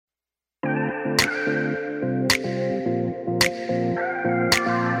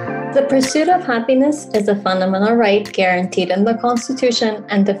The pursuit of happiness is a fundamental right guaranteed in the Constitution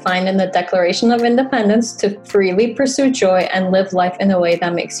and defined in the Declaration of Independence to freely pursue joy and live life in a way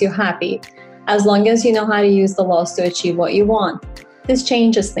that makes you happy, as long as you know how to use the laws to achieve what you want. This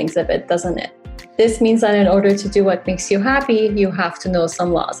changes things a bit, doesn't it? This means that in order to do what makes you happy, you have to know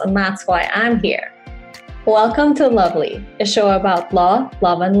some laws, and that's why I'm here. Welcome to Lovely, a show about law,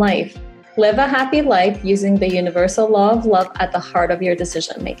 love, and life. Live a happy life using the universal law of love at the heart of your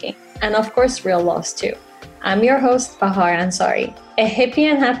decision-making. And of course, real laws too. I'm your host, Bahar Ansari, a hippie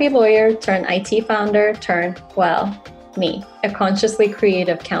and happy lawyer turned IT founder turned, me, a consciously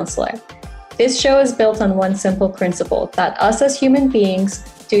creative counselor. This show is built on one simple principle, that us as human beings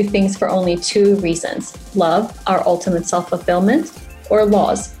do things for only two reasons: love, our ultimate self-fulfillment, or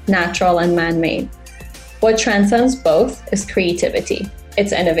laws, natural and man-made. What transcends both is creativity.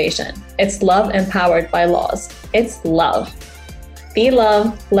 It's innovation. It's love empowered by laws. It's love. Be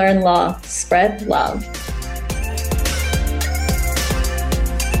love, learn law, spread love.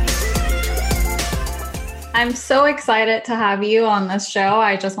 I'm so excited to have you on this show.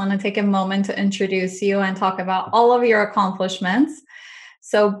 I just want to take a moment to introduce you and talk about all of your accomplishments.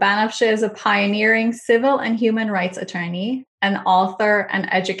 So Banafsheh is a pioneering civil and human rights attorney, an author, an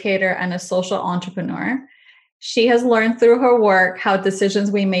educator, and a social entrepreneur. She has learned through her work how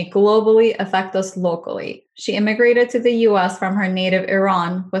decisions we make globally affect us locally. She immigrated to the US from her native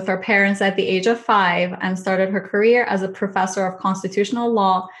Iran with her parents at the age of 5 and started her career as a professor of constitutional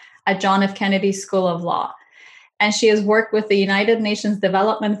law at John F. Kennedy School of Law. And she has worked with the United Nations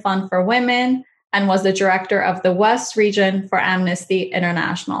Development Fund for Women and was the director of the West Region for Amnesty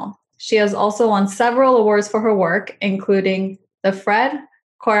International. She has also won several awards for her work, including the Fred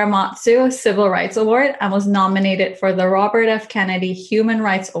Korematsu Civil Rights Award, and was nominated for the Robert F. Kennedy Human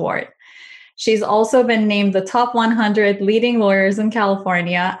Rights Award. She's also been named the top 100 leading lawyers in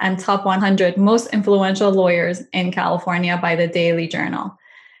California and top 100 most influential lawyers in California by the Daily Journal.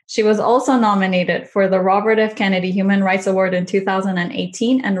 She was also nominated for the Robert F. Kennedy Human Rights Award in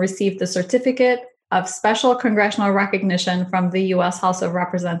 2018 and received the Certificate of Special Congressional Recognition from the U.S. House of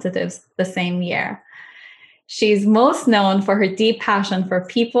Representatives the same year. She's most known for her deep passion for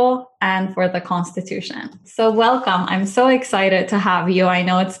people and for the Constitution. So welcome. I'm so excited to have you. I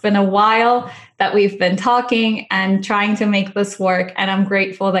know it's been a while that we've been talking and trying to make this work, and I'm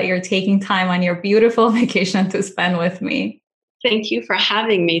grateful that you're taking time on your beautiful vacation to spend with me. Thank you for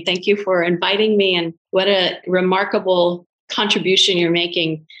having me. Thank you for inviting me, and what a remarkable contribution you're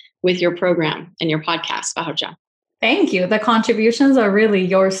making with your program and your podcast, Bahar. Thank you. The contributions are really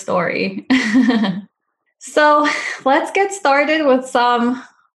your story. So let's get started with some,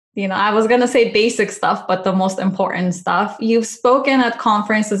 I was going to say basic stuff, but the most important stuff. You've spoken at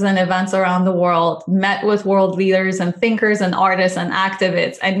conferences and events around the world, met with world leaders and thinkers and artists and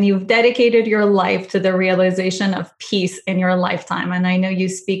activists, and you've dedicated your life to the realization of peace in your lifetime. And I know you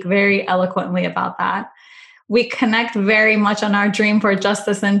speak very eloquently about that. We connect very much on our dream for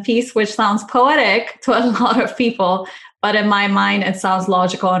justice and peace, which sounds poetic to a lot of people. But in my mind, it sounds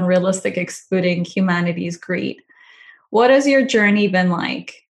logical and realistic, excluding humanity's greed. What has your journey been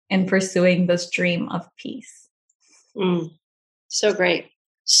like in pursuing this dream of peace? So great.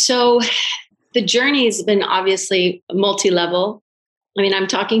 So the journey has been obviously multi-level. I mean, I'm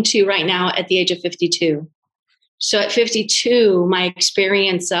talking to you right now at the age of 52. So at 52, my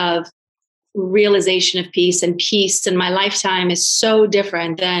experience of realization of peace in my lifetime is so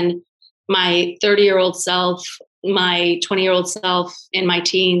different than my 30-year-old self, my 20-year-old self in my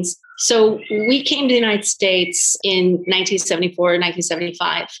teens. So we came to the United States in 1974,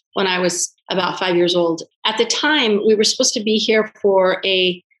 1975, when I was about 5 years old. At the time, we were supposed to be here for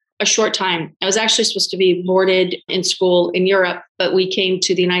a short time. I was actually supposed to be boarded in school in Europe, but we came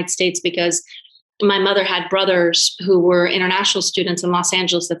to the United States because my mother had brothers who were international students in Los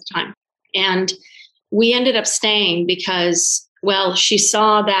Angeles at the time. And we ended up staying because, she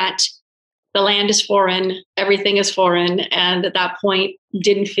saw that the land is foreign, everything is foreign. And at that point,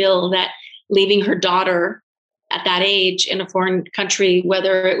 didn't feel that leaving her daughter at that age in a foreign country,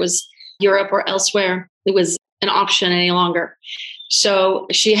 whether it was Europe or elsewhere, it was an option any longer. So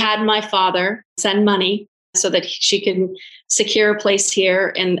she had my father send money so that she could secure a place here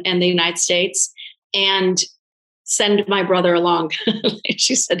in the United States and send my brother along.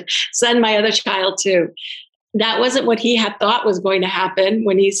 She said, send my other child too. That wasn't what he had thought was going to happen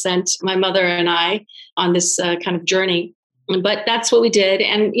when he sent my mother and I on this kind of journey. But that's what we did.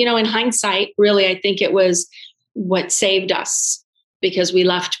 And, in hindsight, really, I think it was what saved us. because we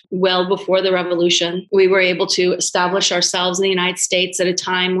left well before the revolution. We were able to establish ourselves in the United States at a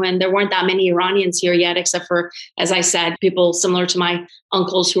time when there weren't that many Iranians here yet, except for, as I said, people similar to my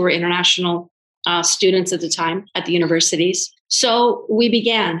uncles who were international students at the time at the universities. So we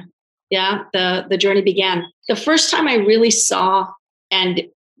began. Yeah, the journey began. The first time I really saw and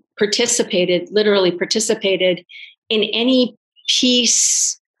literally participated in any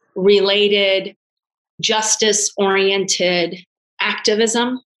peace-related, justice-oriented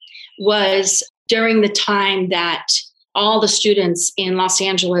activism was during the time that all the students in Los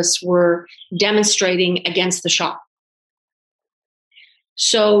Angeles were demonstrating against the Shah.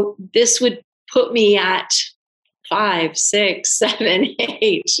 So this would put me at 5, 6, 7,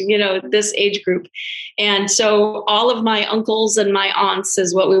 8, this age group. And so all of my uncles and my aunts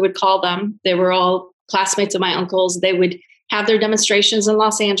is what we would call them. They were all classmates of my uncles. They would have their demonstrations in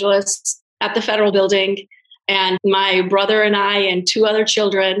Los Angeles at the Federal Building. And my brother and I and 2 other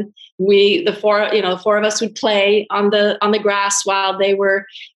children, the four of us would play on the grass while they were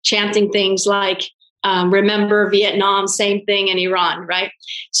chanting things like, remember Vietnam, same thing in Iran, right?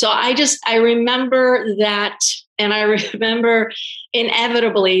 So I remember that, and I remember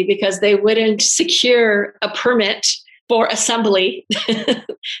inevitably, because they wouldn't secure a permit for assembly.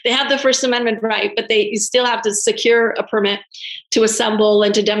 They have the First Amendment right, but you still have to secure a permit to assemble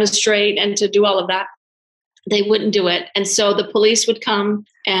and to demonstrate and to do all of that. They wouldn't do it. And so the police would come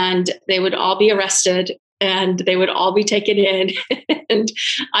and they would all be arrested and they would all be taken in. And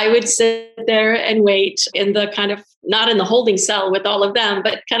I would sit there and wait in the kind of, not in the holding cell with all of them,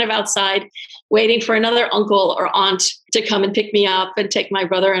 but kind of outside, waiting for another uncle or aunt to come and pick me up and take my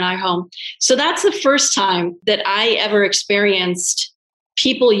brother and I home. So that's the first time that I ever experienced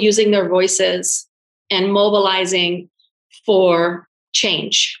people using their voices and mobilizing for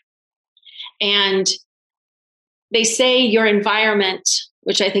change. And they say your environment,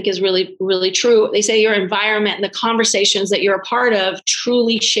 which I think is really, really true. They say your environment and the conversations that you're a part of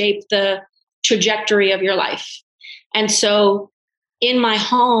truly shape the trajectory of your life. And so in my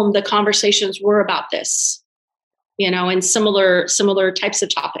home, the conversations were about this, and similar types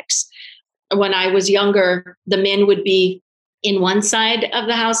of topics. When I was younger, the men would be in one side of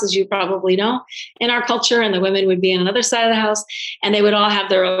the house, as you probably know, in our culture, and the women would be in another side of the house, and they would all have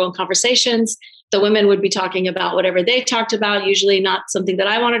their own conversations. The women would be talking about whatever they talked about, usually not something that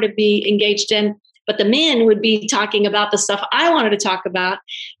I wanted to be engaged in, but the men would be talking about the stuff I wanted to talk about,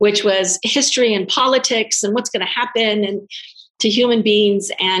 which was history and politics and what's going to happen and to human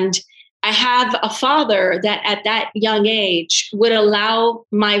beings. And I have a father that at that young age would allow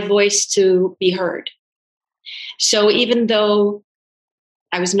my voice to be heard. So even though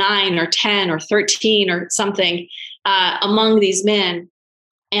I was 9 or 10 or 13 or something among these men,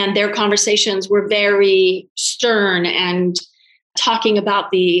 and their conversations were very stern and talking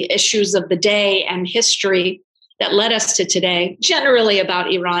about the issues of the day and history that led us to today, generally about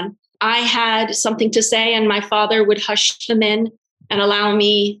Iran, I had something to say, and my father would hush them in and allow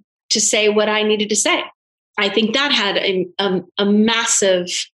me to say what I needed to say. I think that had a massive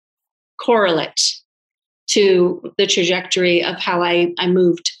correlate to the trajectory of how I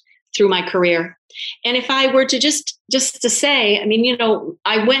moved through my career. And if I were to just to say,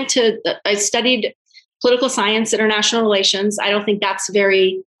 I studied political science, international relations. I don't think that's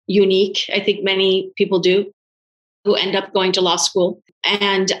very unique. I think many people do who end up going to law school.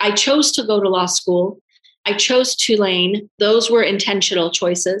 And I chose to go to law school. I chose Tulane. Those were intentional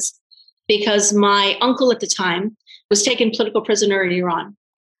choices because my uncle at the time was taken political prisoner in Iran.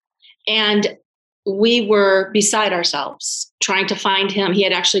 And we were beside ourselves trying to find him. He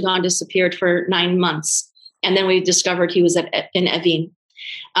had actually disappeared for 9 months. And then we discovered he was in Evin.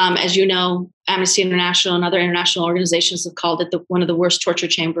 As you know, Amnesty International and other international organizations have called it one of the worst torture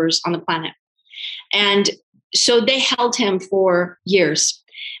chambers on the planet. And so they held him for years.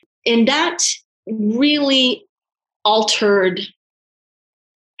 And that really altered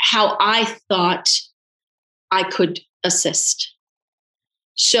how I thought I could assist.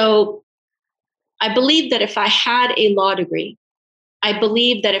 So I believe that if I had a law degree, I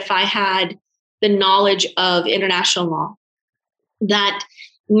believe that if I had the knowledge of international law, that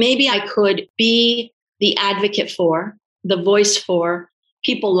maybe I could be the advocate for, the voice for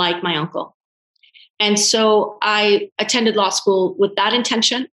people like my uncle. And so I attended law school with that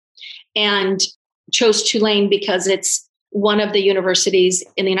intention and chose Tulane because it's one of the universities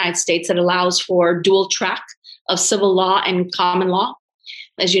in the United States that allows for dual track of civil law and common law.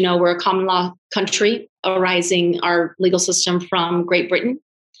 As you know, we're a common law country, arising our legal system from Great Britain,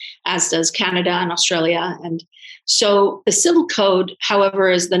 as does Canada and Australia. And so the civil code,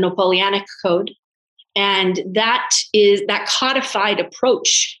 however, is the Napoleonic Code. And that codified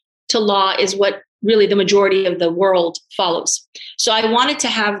approach to law is what really the majority of the world follows. So I wanted to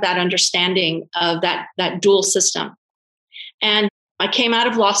have that understanding of that dual system. And I came out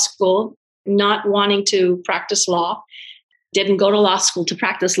of law school not wanting to practice law, didn't go to law school to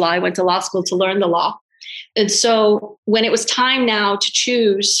practice law. I went to law school to learn the law. And so when it was time now to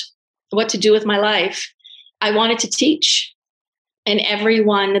choose what to do with my life, I wanted to teach. And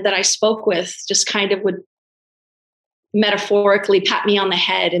everyone that I spoke with just kind of would metaphorically pat me on the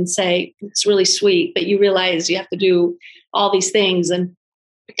head and say, it's really sweet, but you realize you have to do all these things. And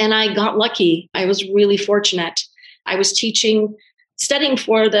I got lucky. I was really fortunate. I was studying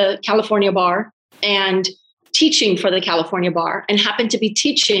for the California bar and teaching for the California bar, and happened to be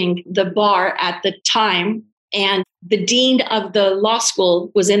teaching the bar at the time. And the dean of the law school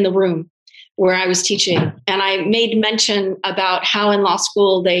was in the room where I was teaching. And I made mention about how in law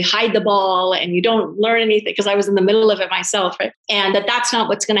school they hide the ball and you don't learn anything, because I was in the middle of it myself, right? And that's not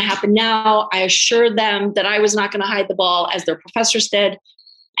what's going to happen now. I assured them that I was not going to hide the ball as their professors did,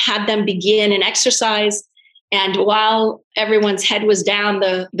 had them begin an exercise. And while everyone's head was down,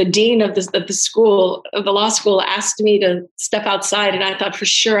 the dean of the school, of the law school, asked me to step outside. And I thought, for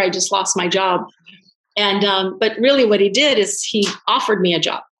sure, I just lost my job. And but really what he did is he offered me a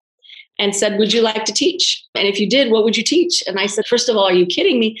job and said, would you like to teach? And if you did, what would you teach? And I said, first of all, are you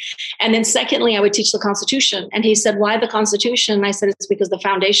kidding me? And then secondly, I would teach the Constitution. And he said, why the Constitution? And I said, it's because the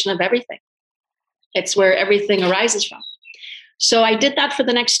foundation of everything. It's where everything arises from. So I did that for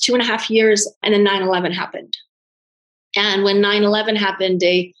the next 2.5 years, and then 9/11 happened. And when 9/11 happened,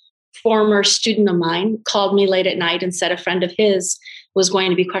 a former student of mine called me late at night and said a friend of his was going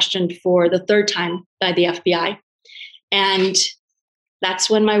to be questioned for the third time by the FBI. And that's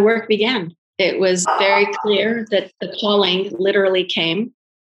when my work began. It was very clear that the calling literally came.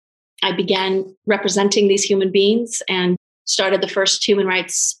 I began representing these human beings and started the first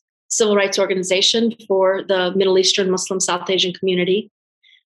civil rights organization for the Middle Eastern Muslim South Asian community.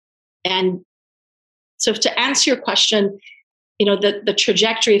 And so to answer your question, the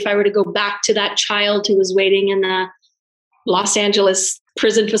trajectory, if I were to go back to that child who was waiting in the Los Angeles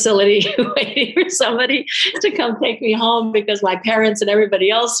prison facility, waiting for somebody to come take me home because my parents and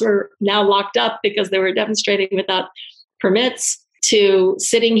everybody else were now locked up because they were demonstrating without permits, to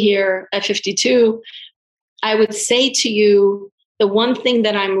sitting here at 52, I would say to you, the one thing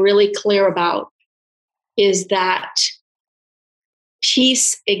that I'm really clear about is that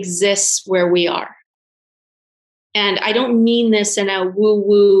peace exists where we are. And I don't mean this in a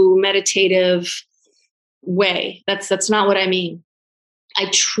woo-woo meditative way. That's not what I mean. I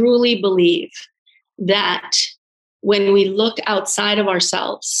truly believe that when we look outside of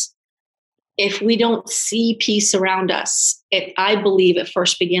ourselves, if we don't see peace around us, I believe it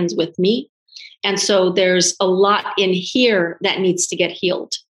first begins with me. And so there's a lot in here that needs to get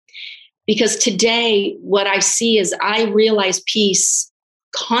healed. Because today, what I see is I realize peace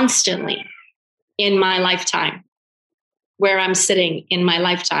constantly in my lifetime, where I'm sitting in my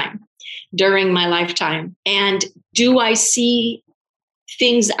lifetime, during my lifetime. And do I see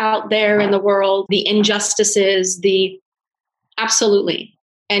things out there in the world, the injustices, absolutely.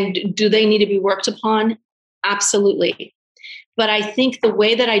 And do they need to be worked upon? Absolutely. But I think the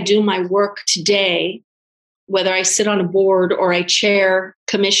way that I do my work today, whether I sit on a board or I chair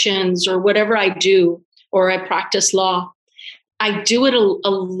commissions or whatever I do, or I practice law, I do it a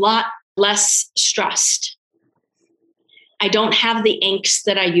lot less stressed. I don't have the angst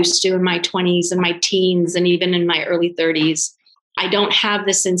that I used to in my 20s and my teens and even in my early 30s. I don't have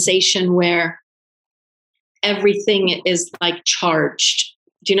the sensation where everything is like charged.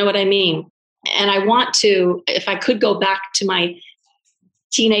 Do you know what I mean? And I want to, if I could go back to my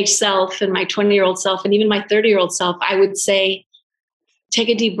teenage self and my 20-year-old self and even my 30-year-old self, I would say, take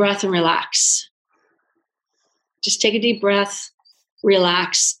a deep breath and relax. Just take a deep breath,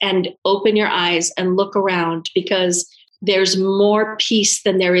 relax, and open your eyes and look around, because there's more peace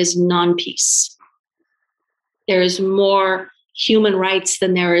than there is non-peace. There is more human rights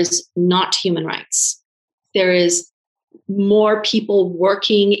than there is not human rights. There is more people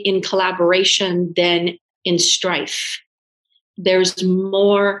working in collaboration than in strife. There's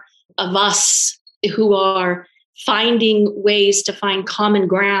more of us who are finding ways to find common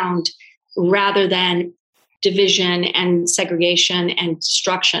ground rather than division and segregation and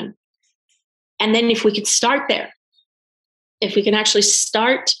destruction. And then if we could start there, if we can actually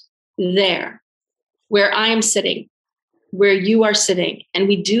start there, where I am sitting, where you are sitting, and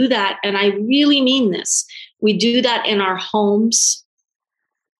we do that, and I really mean this, we do that in our homes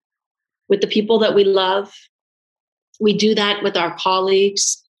with the people that we love. We do that with our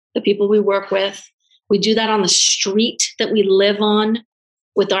colleagues, the people we work with, We do that on the street that we live on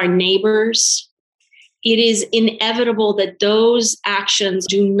with our neighbors. It is inevitable that those actions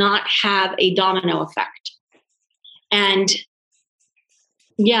do not have a domino effect. And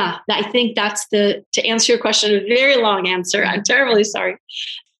yeah, I think that's to answer your question, a very long answer. I'm terribly sorry.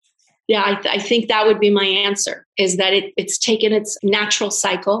 Yeah, I think that would be my answer, is that it's taken its natural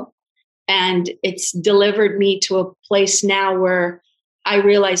cycle and it's delivered me to a place now where I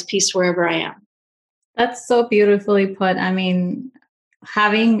realize peace wherever I am. That's so beautifully put. I mean,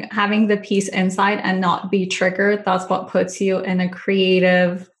 having the peace inside and not be triggered, that's what puts you in a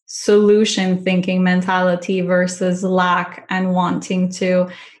creative solution thinking mentality versus lack and wanting to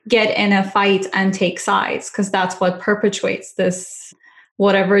get in a fight and take sides, because that's what perpetuates this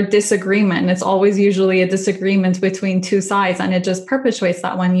whatever disagreement. It's always usually a disagreement between two sides, and it just perpetuates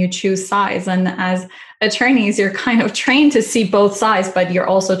that when you choose sides. And as attorneys, you're kind of trained to see both sides, but you're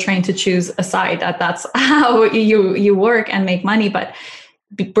also trained to choose a side. That's how you work and make money. But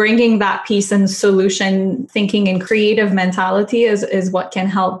bringing that peace and solution thinking and creative mentality is what can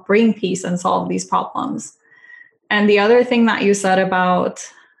help bring peace and solve these problems. And the other thing that you said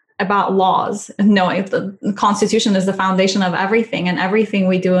about laws, knowing the Constitution is the foundation of everything, and everything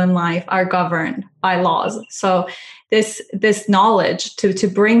we do in life are governed by laws. So this knowledge, to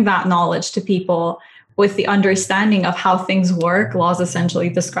bring that knowledge to people with the understanding of how things work. Laws essentially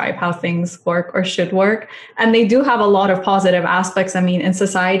describe how things work or should work. And they do have a lot of positive aspects. I mean, in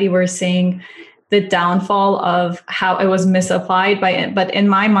society, we're seeing the downfall of how it was misapplied by it. But in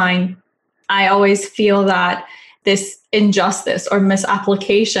my mind, I always feel that this injustice or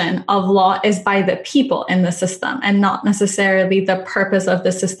misapplication of law is by the people in the system and not necessarily the purpose of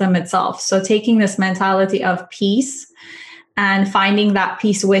the system itself. So taking this mentality of peace and finding that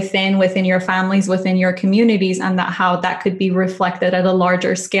peace within your families, within your communities, and that how that could be reflected at a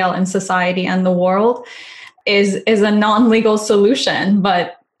larger scale in society and the world is a non-legal solution,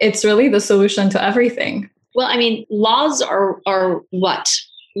 but it's really the solution to everything. Well, I mean, laws are what?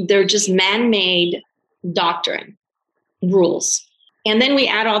 They're just man-made doctrine, rules. And then we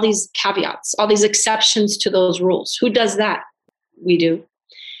add all these caveats, all these exceptions to those rules. Who does that? We do.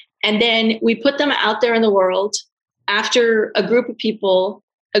 And then we put them out there in the world after a group of people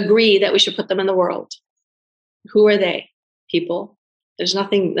agree that we should put them in the world. Who are they? People. There's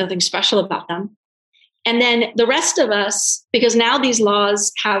nothing special about them. And then the rest of us, because now these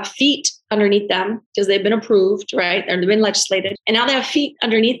laws have feet underneath them because they've been approved, right? They've been legislated. And now they have feet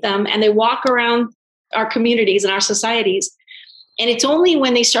underneath them and they walk around our communities and our societies. And it's only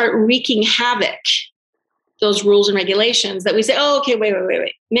when they start wreaking havoc, those rules and regulations, that we say, oh, okay, wait.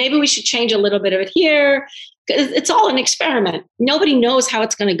 Maybe we should change a little bit of it here. It's all an experiment. Nobody knows how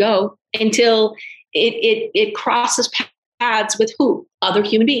it's going to go until it crosses paths with who? Other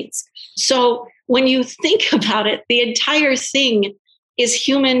human beings. So when you think about it, the entire thing is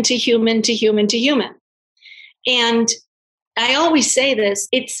human to human to human to human. And I always say this,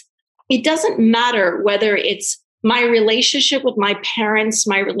 it doesn't matter whether it's my relationship with my parents,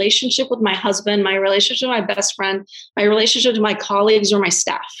 my relationship with my husband, my relationship with my best friend, my relationship with my colleagues or my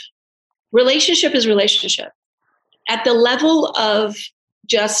staff. Relationship is relationship. At the level of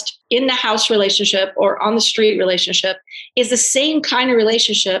just in the house relationship or on the street relationship is the same kind of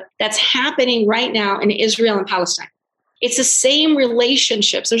relationship that's happening right now in Israel and Palestine. It's the same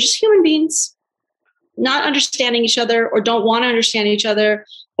relationships. They're just human beings not understanding each other or don't want to understand each other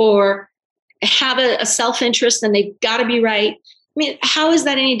or have a self-interest and they've got to be right. I mean, how is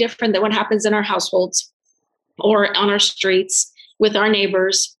that any different than what happens in our households or on our streets with our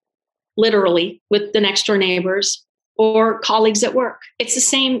neighbors, literally with the next door neighbors or colleagues at work? It's the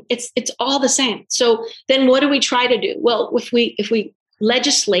same. It's all the same. So then what do we try to do? Well, if we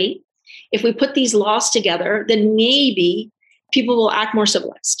legislate, if we put these laws together, then maybe people will act more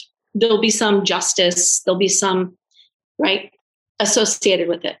civilized. There'll be some justice. There'll be some, right, associated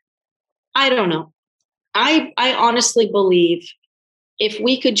with it. I don't know. I honestly believe if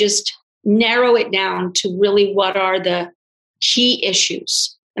we could just narrow it down to really what are the key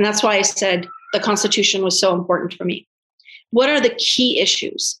issues, and that's why I said the Constitution was so important for me. What are the key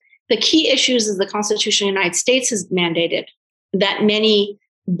issues? The key issues is the Constitution of the United States has mandated that many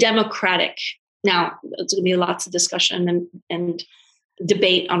democratic, now there's going to be lots of discussion and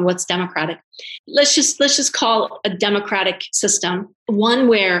debate on what's democratic. Let's just call a democratic system one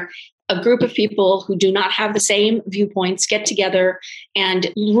where a group of people who do not have the same viewpoints get together and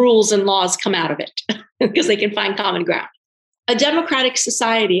rules and laws come out of it because they can find common ground. A democratic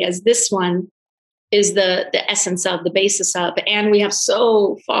society as this one is the essence of, the basis of, and we have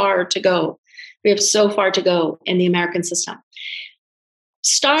so far to go. We have so far to go in the American system.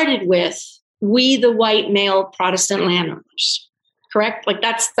 Started with we, the white male Protestant landowners, correct? Like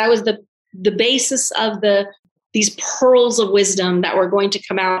that was the basis of these pearls of wisdom that were going to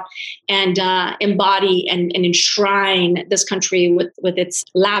come out and embody and enshrine this country with its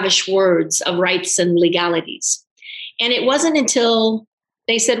lavish words of rights and legalities. And it wasn't until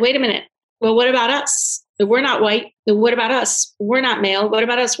they said, wait a minute, well, what about us? We're not white. What about us? We're not male. What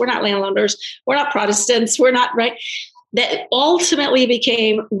about us? We're not landowners. We're not Protestants. We're not, right? That ultimately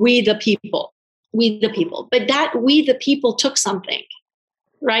became we the people. We the people. But that we the people took something,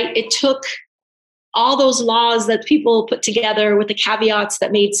 right? It took all those laws that people put together with the caveats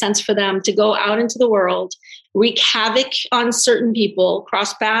that made sense for them to go out into the world, wreak havoc on certain people,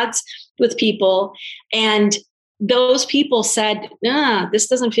 cross paths with people. And those people said, nah, this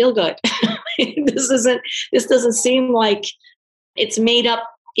doesn't feel good. This doesn't seem like it's made up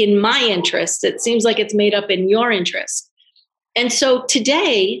in my interest. It seems like it's made up in your interest. And so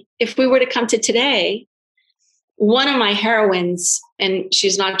today, if we were to come to today, one of my heroines, and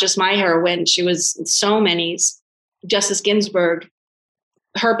she's not just my heroine, she was so many's, Justice Ginsburg,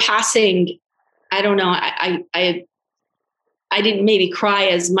 her passing, I don't know, I didn't maybe cry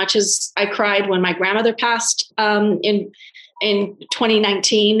as much as I cried when my grandmother passed in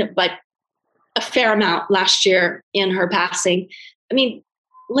 2019, but a fair amount last year in her passing. I mean,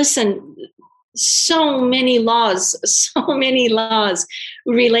 listen, so many laws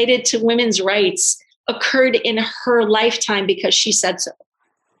related to women's rights occurred in her lifetime because she said so,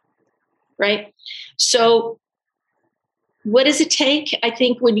 right? So what does it take? I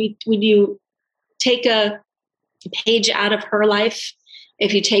think when you take a page out of her life,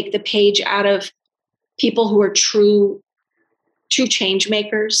 if you take the page out of people who are true change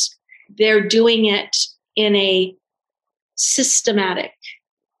makers, they're doing it in a systematic,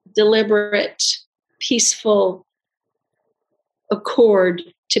 deliberate, peaceful accord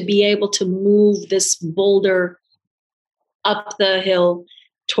to be able to move this boulder up the hill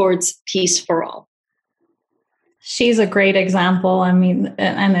towards peace for all. She's a great example. I mean,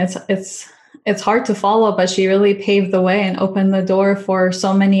 and it's hard to follow, but she really paved the way and opened the door for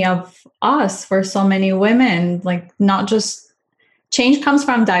so many of us, for so many women. Like, not just change comes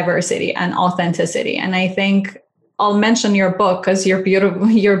from diversity and authenticity. And I think I'll mention your book because your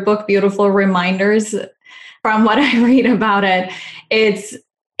book, Beautiful Reminders, from what I read about it,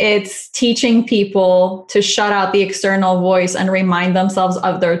 it's teaching people to shut out the external voice and remind themselves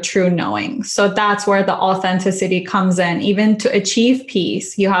of their true knowing. So that's where the authenticity comes in. Even to achieve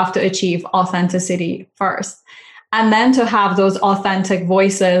peace, you have to achieve authenticity first. And then to have those authentic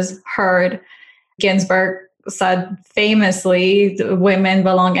voices heard. Ginsburg said famously, women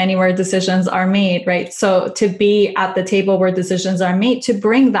belong anywhere decisions are made, right? So to be at the table where decisions are made, to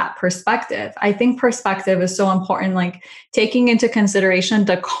bring that perspective. I think perspective is so important, like taking into consideration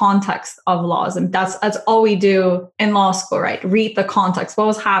the context of laws. And that's all we do in law school, right? Read the context. What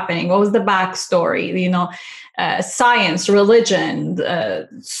was happening? What was the backstory? Science, religion,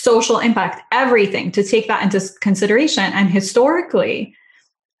 social impact, everything, to take that into consideration. And historically,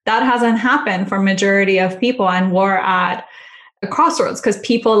 that hasn't happened for majority of people. And we're at a crossroads because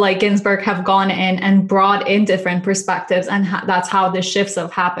people like Ginsburg have gone in and brought in different perspectives. And that's how the shifts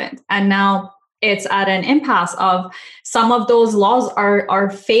have happened. And now it's at an impasse of some of those laws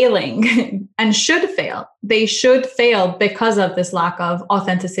are failing and should fail. They should fail because of this lack of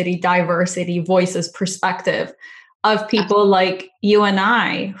authenticity, diversity, voices, perspective of people like you and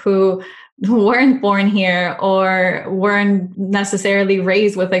I who weren't born here or weren't necessarily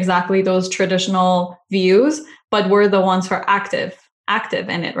raised with exactly those traditional views, but we're the ones who are active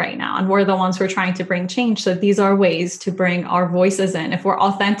in it right now. And we're the ones who are trying to bring change. So these are ways to bring our voices in. If we're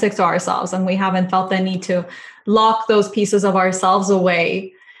authentic to ourselves and we haven't felt the need to lock those pieces of ourselves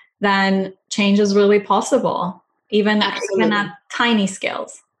away, then change is really possible, even at tiny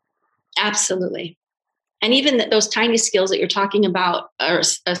scales. Absolutely. And even those tiny skills that you're talking about, or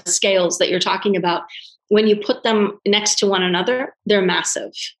scales that you're talking about, when you put them next to one another, they're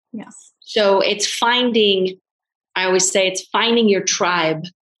massive. Yes. So it's finding your tribe,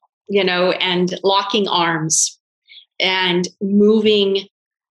 and locking arms and moving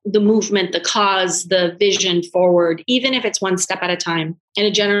the movement, the cause, the vision forward, even if it's one step at a time. And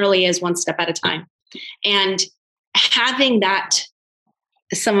it generally is one step at a time. And having that,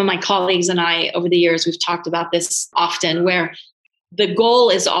 some of my colleagues and I over the years, we've talked about this often, where the goal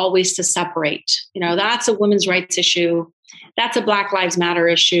is always to separate. That's a women's rights issue. That's a Black Lives Matter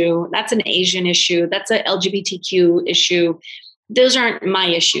issue. That's an Asian issue. That's a LGBTQ issue. Those aren't my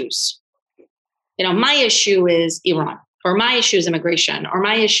issues. My issue is Iran, or my issue is immigration, or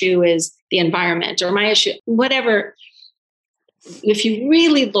my issue is the environment, or my issue, whatever. If you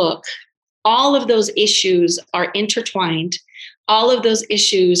really look all of those issues are intertwined. All of those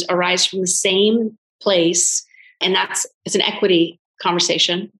issues arise from the same place, and it's an equity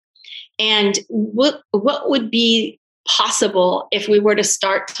conversation. And what would be possible if we were to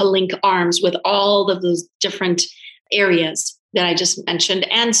start to link arms with all of those different areas that I just mentioned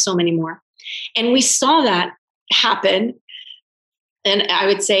and so many more? And we saw that happen. And I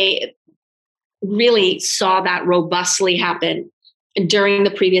would say really saw that robustly happen during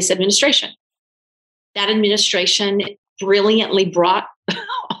the previous administration. That administration brilliantly brought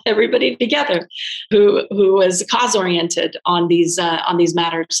everybody together who was cause-oriented on these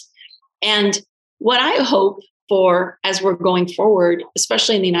matters. And what I hope for as we're going forward,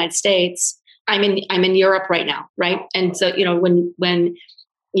 especially in the United States, I'm in Europe right now, right? And so, when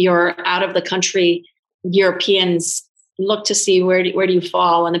you're out of the country, Europeans look to see where do you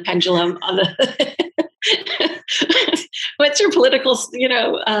fall on the pendulum on the what's your political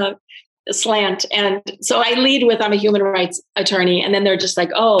slant. And so I lead with, I'm a human rights attorney, and then they're just like,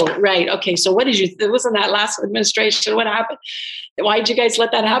 oh right, okay, so what did you wasn't that last administration, what happened, why did you guys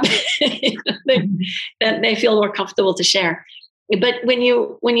let that happen? they feel more comfortable to share. But when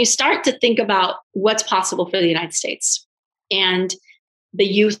you start to think about what's possible for the United States and the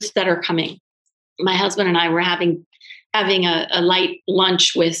youth that are coming, my husband and I were having a light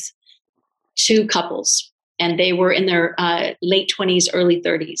lunch with two couples, and they were in their late 20s, early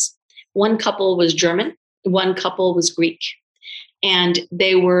 30s. One couple was German, one couple was Greek, and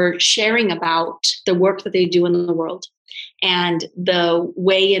they were sharing about the work that they do in the world and the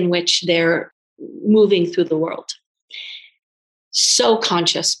way in which they're moving through the world. So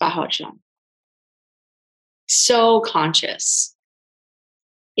conscious, Bahajan. So conscious,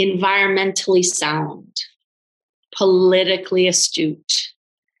 environmentally sound, politically astute,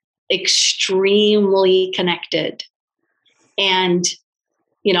 extremely connected, and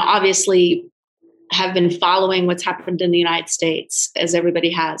obviously have been following what's happened in the United States, as everybody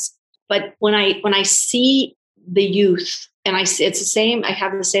has. But when I see the youth, and I see it's the same, I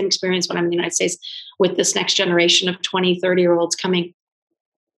have the same experience when I'm in the United States with this next generation of 20, 30-year-olds coming.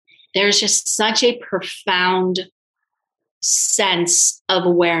 There's just such a profound sense of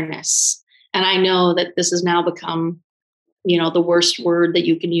awareness. And I know that this has now become, the worst word that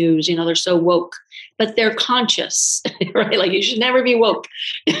you can use. They're so woke, but they're conscious, right? Like, you should never be woke.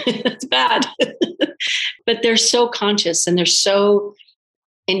 It's bad. But they're so conscious, and they're so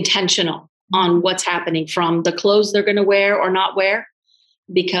intentional on what's happening, from the clothes they're going to wear or not wear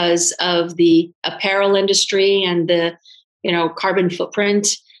because of the apparel industry and the, carbon footprint,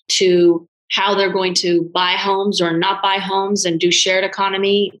 to how they're going to buy homes or not buy homes and do shared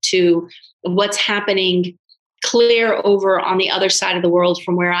economy, to what's happening clear over on the other side of the world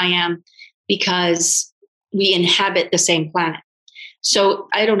from where I am, because we inhabit the same planet. So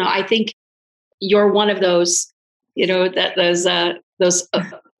I don't know. I think you're one of those, that those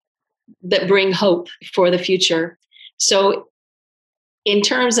that bring hope for the future. So in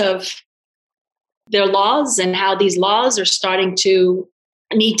terms of their laws and how these laws are starting to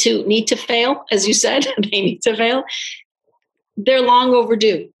need to fail, as you said, they need to fail. They're long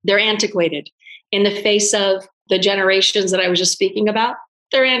overdue. They're antiquated in the face of the generations that I was just speaking about.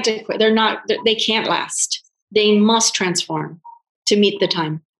 They're antiquated. They can't last. They must transform to meet the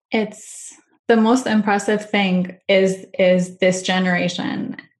time. It's the most impressive thing is this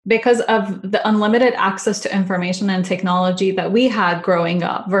generation, because of the unlimited access to information and technology that we had growing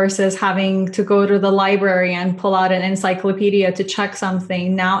up versus having to go to the library and pull out an encyclopedia to check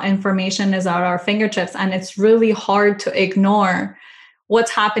something. Now information is at our fingertips, and it's really hard to ignore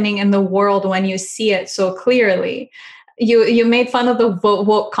what's happening in the world when you see it so clearly. You made fun of the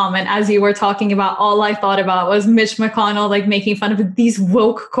woke comment as you were talking about. All I thought about was Mitch McConnell, making fun of these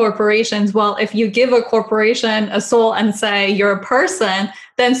woke corporations. Well, if you give a corporation a soul and say you're a person,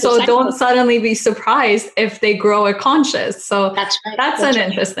 then don't suddenly be surprised if they grow a conscience. So that's an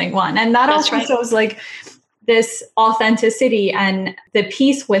interesting one. And that also shows this authenticity and the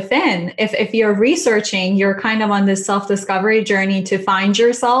peace within. If you're researching, you're kind of on this self-discovery journey to find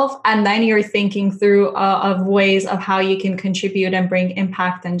yourself, and then you're thinking through of ways of how you can contribute and bring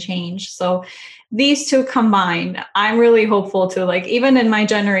impact and change. So these two combined, I'm really hopeful to, even in my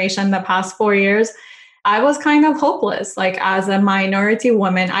generation, the past 4 years, I was kind of hopeless, as a minority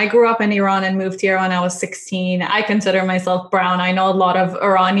woman. I grew up in Iran and moved here when I was 16. I consider myself brown. I know a lot of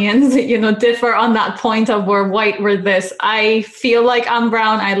Iranians, differ on that point of we're white, we're this. I feel like I'm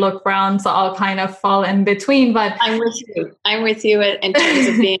brown. I look brown. So I'll kind of fall in between, but I'm with you in terms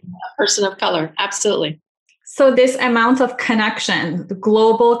of being a person of color. Absolutely. So this amount of connection, the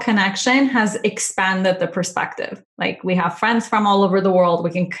global connection, has expanded the perspective. Like, we have friends from all over the world. We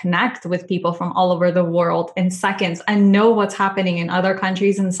can connect with people from all over the world in seconds and know what's happening in other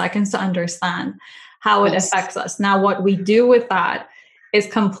countries in seconds to understand how it affects us. Now, what we do with that is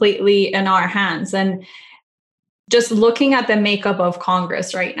completely in our hands. And just looking at the makeup of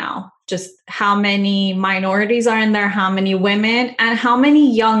Congress right now, just how many minorities are in there, how many women, and how many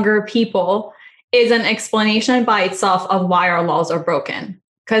younger people is an explanation by itself of why our laws are broken,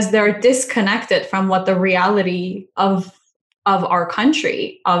 because they're disconnected from what the reality of our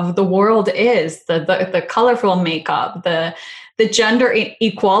country, of the world is, the colorful makeup, the gender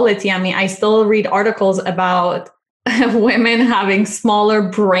equality. I mean, I still read articles about women having smaller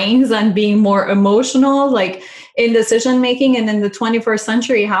brains and being more emotional, like in decision making. And in the 21st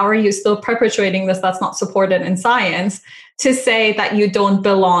century, how are you still perpetuating this that's not supported in science, to say that you don't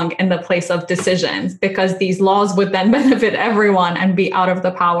belong in the place of decisions, because these laws would then benefit everyone and be out of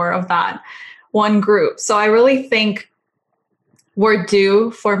the power of that one group? So I really think we're due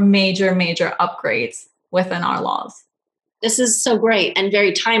for major, major upgrades within our laws. This is so great and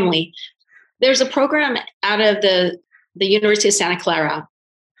very timely. There's a program out of the University of Santa Clara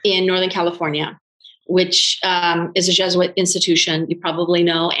in Northern California, which is a Jesuit institution, you probably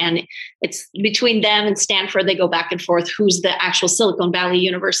know. And it's between them and Stanford. They go back and forth who's the actual Silicon Valley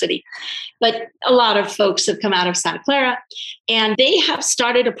University. But a lot of folks have come out of Santa Clara. And they have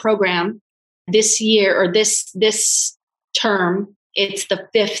started a program this year, or this term. It's the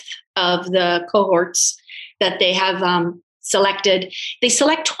 5th of the cohorts that they have selected. They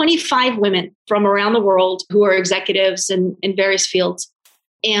select 25 women from around the world who are executives in various fields.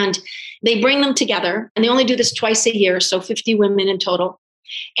 And they bring them together, and they only do this twice a year, so 50 women in total.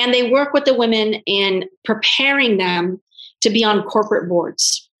 And they work with the women in preparing them to be on corporate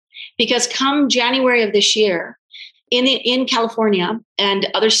boards. Because come January of this year, in California, and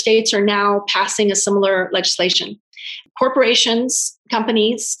other states are now passing a similar legislation, corporations,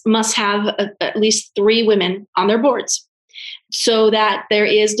 companies must have at least 3 women on their boards, so that there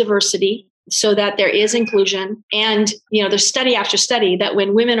is diversity, so that there is inclusion. And, there's study after study that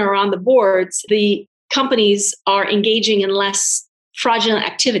when women are on the boards, the companies are engaging in less fraudulent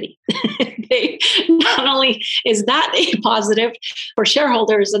activity. Not only is that a positive for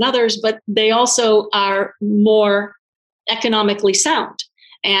shareholders and others, but they also are more economically sound,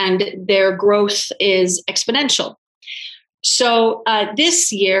 and their growth is exponential. So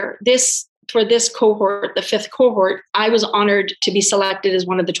this year, for this cohort, the 5th cohort, I was honored to be selected as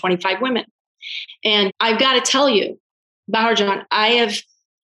one of the 25 women. And I've got to tell you, Baharjan,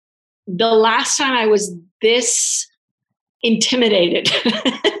 the last time I was this intimidated,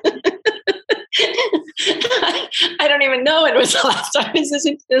 I don't even know when it was the last time I was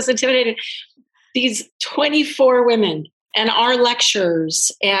this intimidated. These 24 women and our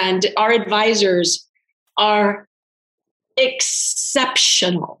lecturers and our advisors are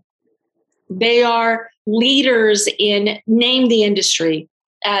exceptional. They are leaders in name the industry,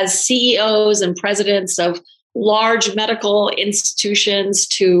 as CEOs and presidents of large medical institutions,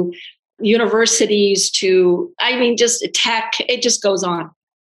 to universities, to, just tech, it just goes on.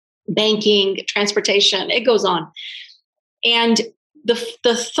 Banking, transportation, it goes on. And the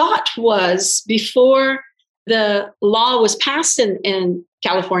thought was, before the law was passed in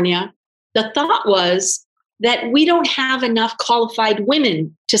California, the thought was that we don't have enough qualified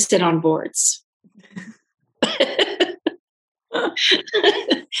women to sit on boards.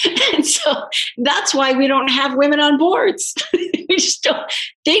 And so that's why we don't have women on boards. We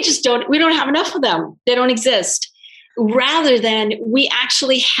don't have enough of them. They don't exist. Rather than we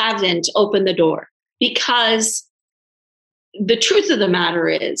actually haven't opened the door, because the truth of the matter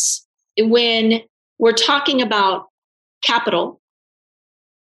is, when we're talking about capital,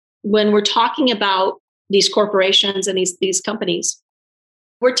 when we're talking about these corporations and these companies,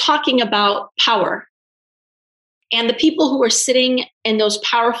 we're talking about power. And the people who are sitting in those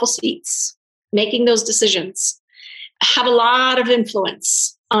powerful seats, making those decisions, have a lot of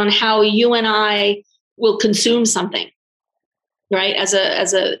influence on how you and I will consume something, right? As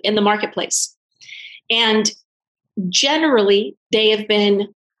a in the marketplace. And generally, they have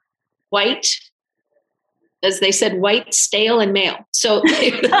been white, as they said, white, stale, and male. So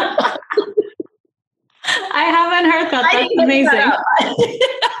I haven't heard that. That's amazing.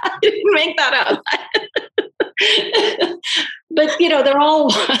 I didn't make that up. But, they're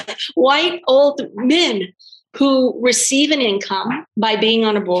all white, old men who receive an income by being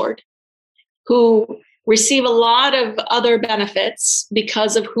on a board, who receive a lot of other benefits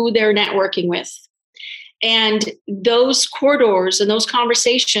because of who they're networking with. And those corridors and those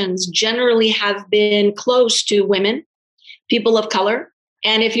conversations generally have been close to women, people of color.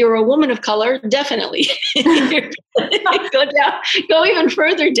 And if you're a woman of color, definitely go even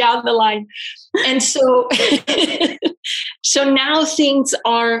further down the line. And so, so now things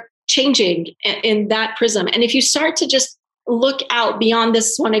are changing in that prism. And if you start to just look out beyond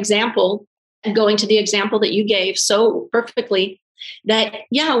this one example and going to the example that you gave so perfectly, that,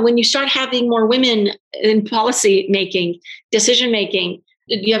 yeah, when you start having more women in policy making, decision making,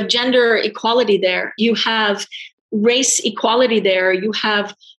 you have gender equality there, you have race equality there, you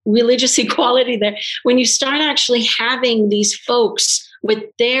have religious equality there. When you start actually having these folks with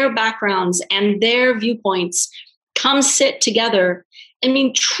their backgrounds and their viewpoints come sit together, I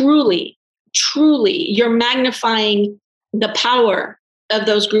mean, truly, you're magnifying the power of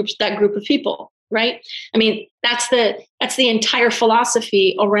those groups, that group of people, right? I mean, that's the entire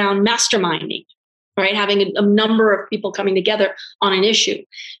philosophy around masterminding, right? Having a number of people coming together on an issue.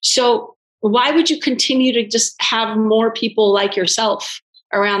 So why would you continue to just have more people like yourself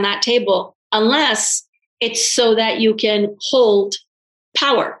around that table unless it's so that you can hold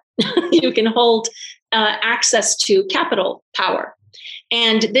power, you can hold access to capital power.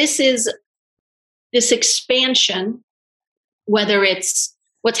 And this expansion, whether it's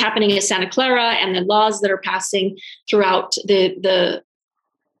what's happening in Santa Clara and the laws that are passing throughout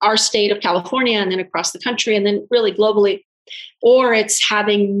our state of California and then across the country and then really globally, or it's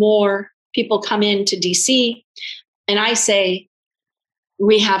having more people come into DC. And I say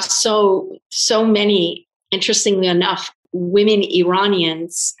we have so many, interestingly enough, women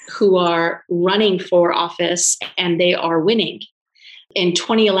Iranians who are running for office and they are winning. In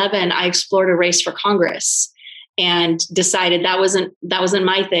 2011, I explored a race for Congress and decided that wasn't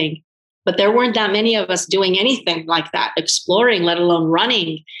my thing. But there weren't that many of us doing anything like that, exploring, let alone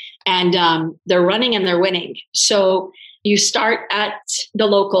running. And they're running and they're winning. So you start at the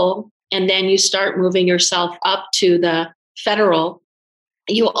local and then you start moving yourself up to the federal.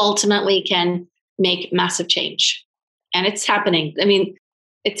 You ultimately can make massive change. And it's happening. I mean,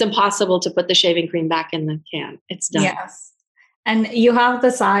 it's impossible to put the shaving cream back in the can. It's done. Yes. And you have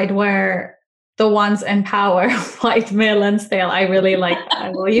the side where the ones in power, white male and stale, I really like that. I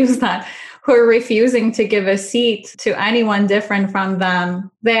will use that, who are refusing to give a seat to anyone different from them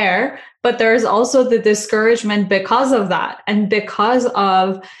there. But there's also the discouragement because of that and because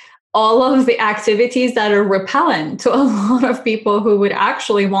of all of the activities that are repellent to a lot of people who would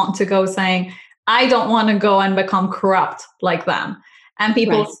actually want to go, saying, I don't want to go and become corrupt like them. And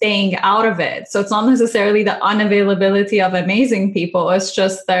people staying out of it. So it's not necessarily the unavailability of amazing people. It's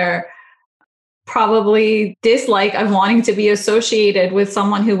just their probably dislike of wanting to be associated with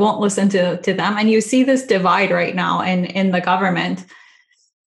someone who won't listen to them. And you see this divide right now in the government.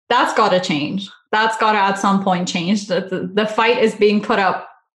 That's got to change. That's got to at some point change. The fight is being put up,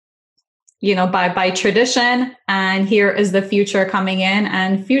 by tradition, and here is the future coming in,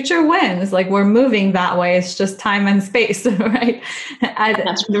 and future wins. Like, we're moving that way. It's just time and space, right?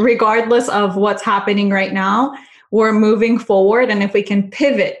 And regardless of what's happening right now, we're moving forward. And if we can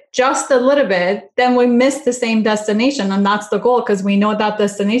pivot just a little bit, then we miss the same destination. And that's the goal, because we know that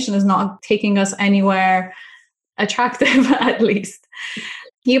destination is not taking us anywhere attractive, at least.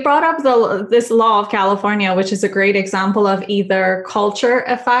 You brought up this law of California, which is a great example of either culture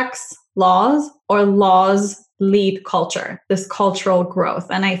affects laws or laws lead culture, this cultural growth.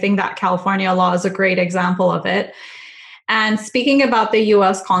 And I think that California law is a great example of it. And speaking about the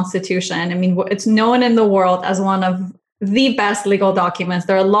US Constitution, I mean, it's known in the world as one of the best legal documents.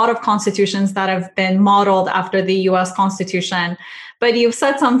 There are a lot of constitutions that have been modeled after the US Constitution. But you've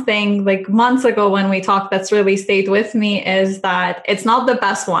said something like months ago when we talked that's really stayed with me, is that it's not the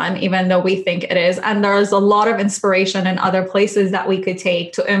best one, even though we think it is. And there's a lot of inspiration in other places that we could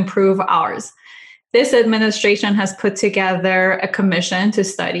take to improve ours. This administration has put together a commission to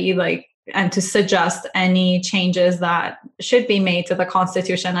study and to suggest any changes that should be made to the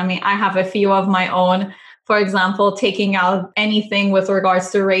Constitution. I mean, I have a few of my own. For example, taking out anything with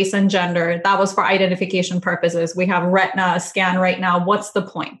regards to race and gender, that was for identification purposes. We have retina scan right now. What's the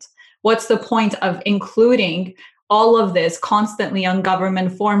point? What's the point of including all of this constantly on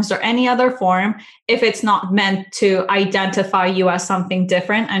government forms or any other form if it's not meant to identify you as something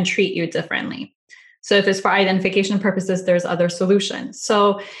different and treat you differently? So if it's for identification purposes, there's other solutions.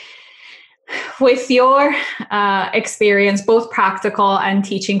 So with your experience, both practical and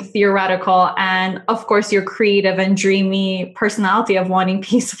teaching theoretical, and of course your creative and dreamy personality of wanting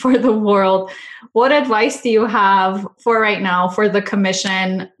peace for the world, what advice do you have for right now for the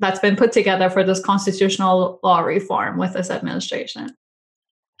commission that's been put together for this constitutional law reform with this administration?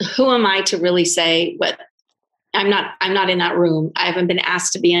 Who am I to really say what I'm not in that room. I haven't been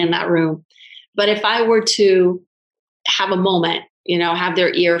asked to be in that room. But if I were to have a moment, have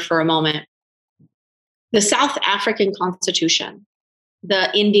their ear for a moment, the South African Constitution,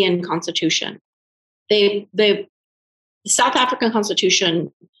 the Indian Constitution, the South African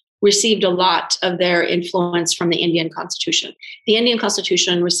Constitution received a lot of their influence from the Indian Constitution. The Indian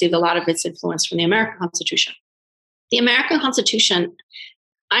Constitution received a lot of its influence from the American Constitution. The American Constitution,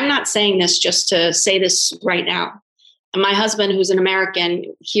 I'm not saying this just to say this right now. And my husband, who's an American,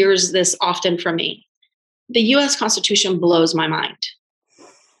 hears this often from me. The US Constitution blows my mind.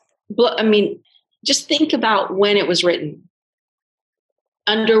 I mean, just think about when it was written,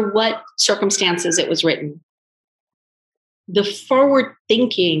 under what circumstances it was written. The forward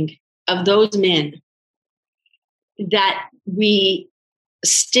thinking of those men, that we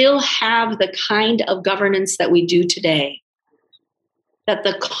still have the kind of governance that we do today, that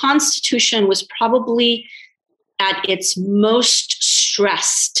the Constitution was probably at its most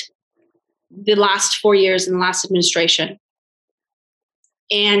stressed the last 4 years in the last administration.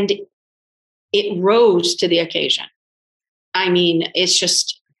 And it rose to the occasion. I mean, it's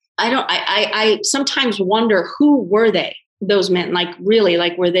just, I sometimes wonder, who were they, those men? Like, really,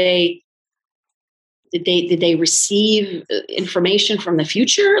 like, did they receive information from the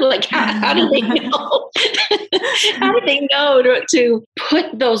future? Like, how did they know? How did they know to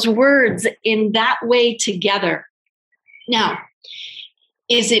put those words in that way together? Now,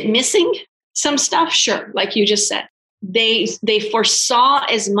 is it missing some stuff? Sure. Like you just said, they foresaw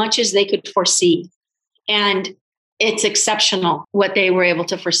as much as they could foresee. And it's exceptional what they were able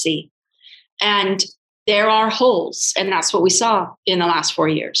to foresee. And there are holes, and that's what we saw in the last 4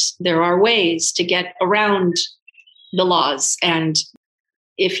 years. There are ways to get around the laws, and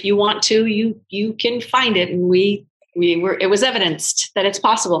if you want to, you can find it. And it was evidenced that it's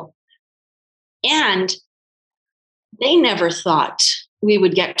possible. And they never thought we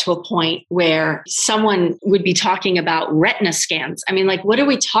would get to a point where someone would be talking about retina scans. I mean, like, what are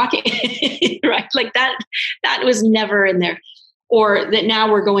we talking? Right? Like that was never in there. Or that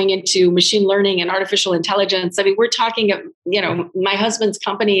now we're going into machine learning and artificial intelligence. I mean, we're talking, my husband's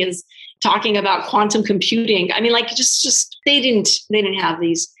company is talking about quantum computing. I mean, like, just they didn't have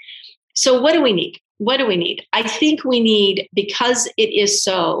these. So what do we need? What do we need? I think we need, because it is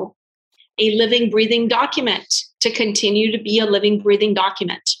so, a living, breathing document to continue to be a living, breathing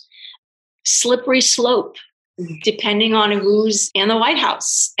document. Slippery slope, depending on who's in the White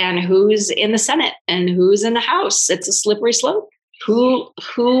House and who's in the Senate and who's in the House. It's a slippery slope.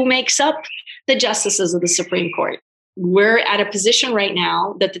 Who makes up the justices of the Supreme Court? We're at a position right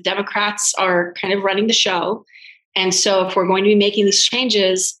now that the Democrats are kind of running the show. And so if we're going to be making these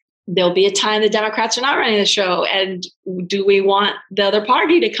changes, there'll be a time the Democrats are not running the show. And do we want the other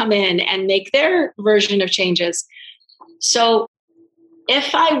party to come in and make their version of changes? So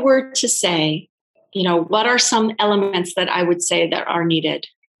if I were to say, what are some elements that I would say that are needed?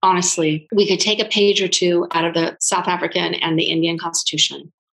 Honestly, we could take a page or two out of the South African and the Indian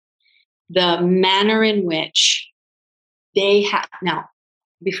Constitution. The manner in which they have, now,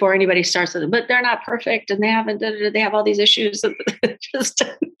 before anybody starts with it, but they're not perfect and they have all these issues. Just,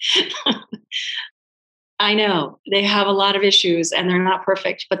 I know they have a lot of issues and they're not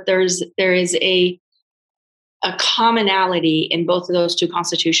perfect, but there is a commonality in both of those two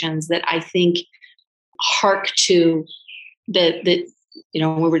constitutions that I think hark to the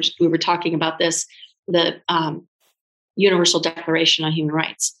we were talking about this, the Universal Declaration on Human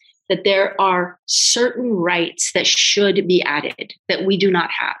Rights, that there are certain rights that should be added that we do not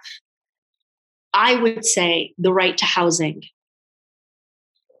have. I would say the right to housing.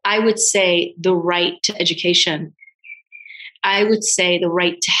 I would say the right to education. I would say the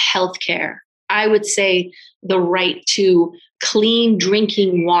right to healthcare. I would say the right to clean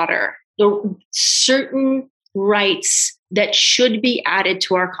drinking water. The certain rights that should be added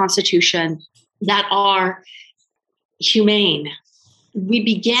to our Constitution that are humane. We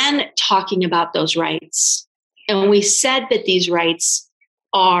began talking about those rights, and we said that these rights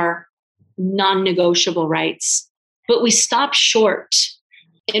are non-negotiable rights, but we stopped short.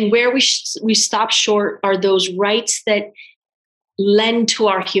 And where we stop short are those rights that lend to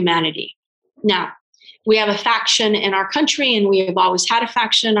our humanity. Now, we have a faction in our country, and we have always had a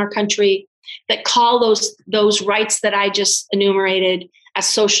faction in our country that call those rights that I just enumerated as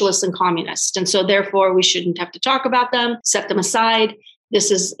socialist and communist. And so therefore we shouldn't have to talk about them, set them aside.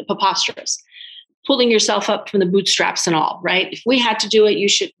 This is preposterous. Pulling yourself up from the bootstraps and all, right? If we had to do it, you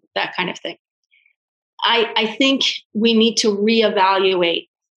should, that kind of thing. I think we need to reevaluate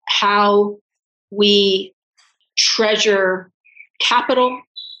how we treasure capital,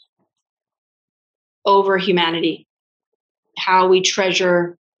 over humanity, how we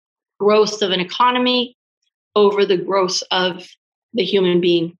treasure growth of an economy over the growth of the human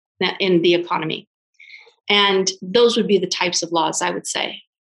being in the economy. And those would be the types of laws I would say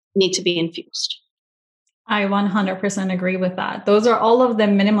need to be infused. I 100% agree with that. Those are all of the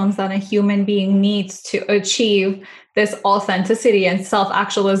minimums that a human being needs to achieve this authenticity and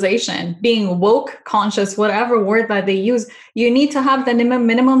self-actualization. Being woke, conscious, whatever word that they use, you need to have the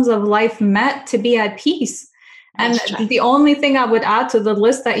minimums of life met to be at peace. And right. The only thing I would add to the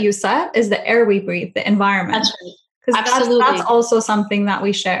list that you set is the air we breathe, the environment. That's right. Because that's also something that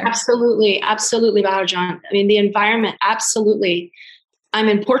we share. Absolutely, Balajan. I mean, the environment, absolutely. I'm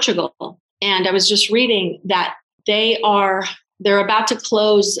in Portugal, and I was just reading that they're about to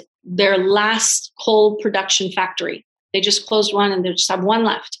close their last coal production factory. They just closed one, and they just have one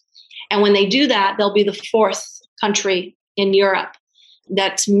left. And when they do that, they'll be the fourth country in Europe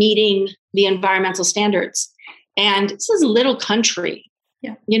that's meeting the environmental standards. And this is a little country,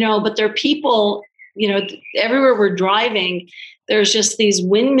 but there are people. Everywhere we're driving, there's just these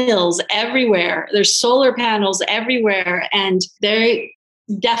windmills everywhere. There's solar panels everywhere. And they're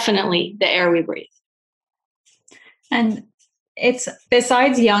definitely the air we breathe. And it's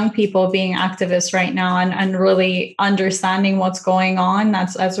besides young people being activists right now and really understanding what's going on,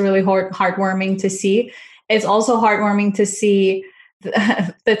 that's really heartwarming to see. It's also heartwarming to see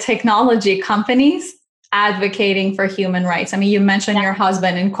the technology companies advocating for human rights. I mean, you mentioned your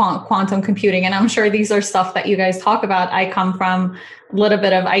husband in quantum computing, and I'm sure these are stuff that you guys talk about. I come from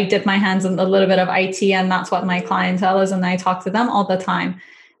I dip my hands in a little bit of IT, and that's what my clientele is, and I talk to them all the time.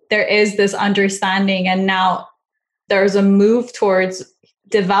 There is this understanding, and now there's a move towards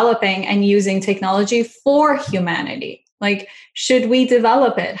developing and using technology for humanity. Like, should we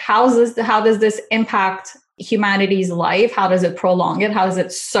develop it? How does this impact humanity's life? How does it prolong it? How does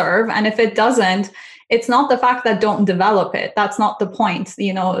it serve? And if it doesn't, it's not the fact that don't develop it. That's not the point,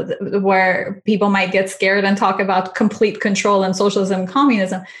 where people might get scared and talk about complete control and socialism and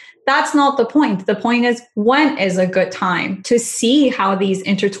communism. That's not the point. The point is, when is a good time to see how these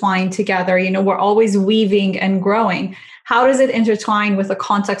intertwine together? We're always weaving and growing. How does it intertwine with the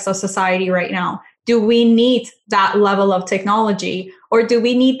context of society right now? Do we need that level of technology, or do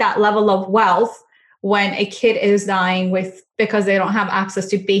we need that level of wealth when a kid is dying because they don't have access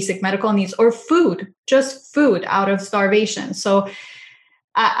to basic medical needs or food, just food out of starvation? So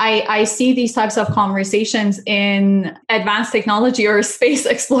I see these types of conversations in advanced technology or space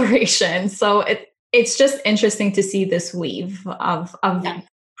exploration. So it's just interesting to see this weave of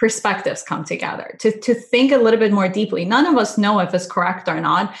perspectives come together, to think a little bit more deeply. None of us know if it's correct or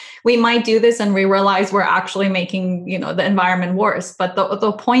not. We might do this and we realize we're actually making, the environment worse. But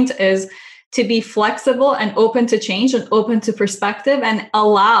the point is to be flexible and open to change and open to perspective, and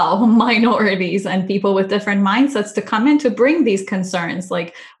allow minorities and people with different mindsets to come in to bring these concerns,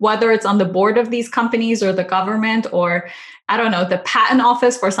 like whether it's on the board of these companies or the government, or I don't know, the patent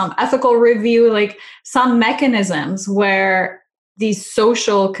office for some ethical review, like some mechanisms where these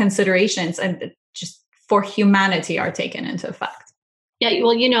social considerations and just for humanity are taken into effect. Yeah,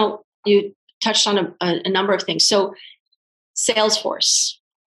 well, you touched on a number of things. So Salesforce,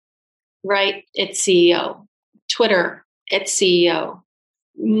 right? Its CEO, Twitter, its CEO,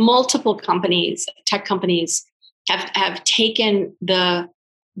 multiple companies, tech companies have taken the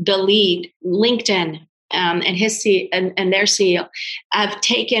lead. LinkedIn and their CEO have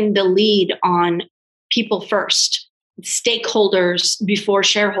taken the lead on people first, stakeholders before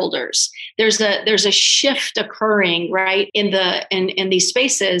shareholders. There's a shift occurring, right, in these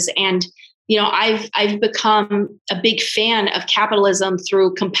spaces. And I've become a big fan of capitalism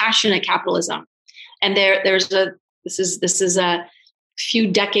through compassionate capitalism. And this is a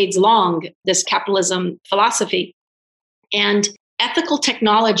few decades long, this capitalism philosophy. And ethical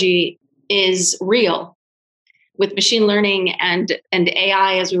technology is real with machine learning and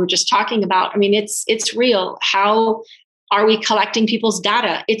AI, as we were just talking about. I mean, it's real. How are we collecting people's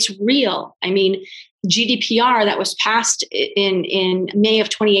data? It's real. I mean, GDPR that was passed in May of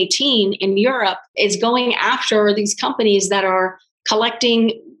 2018 in Europe is going after these companies that are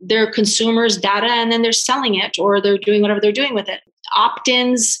collecting their consumers' data and then they're selling it, or they're doing whatever they're doing with it.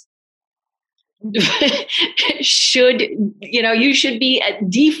 Opt-ins should, you should be a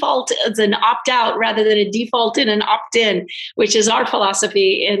default as an opt-out rather than a default in an opt-in, which is our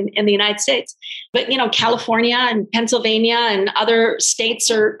philosophy in the United States. But, California and Pennsylvania and other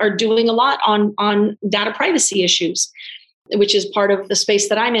states are doing a lot on data privacy issues, which is part of the space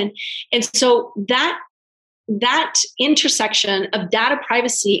that I'm in. And so that intersection of data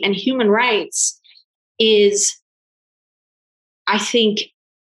privacy and human rights is, I think,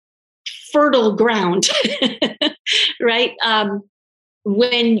 fertile ground, right?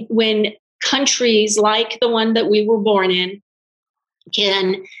 When countries like the one that we were born in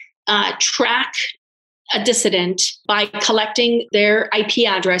can track a dissident by collecting their IP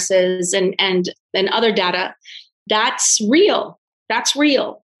addresses and other data, that's real. That's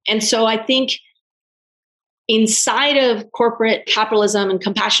real. And so I think inside of corporate capitalism and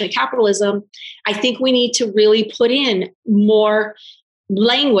compassionate capitalism, I think we need to really put in more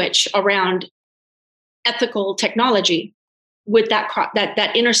language around ethical technology with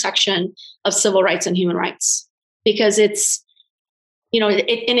that intersection of civil rights and human rights, because it's,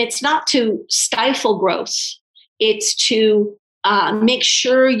 and it's not to stifle growth. It's to make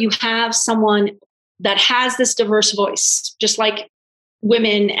sure you have someone that has this diverse voice, just like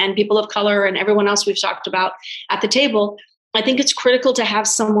women and people of color and everyone else we've talked about at the table. I think it's critical to have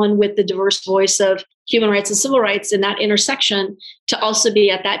someone with the diverse voice of human rights and civil rights in that intersection to also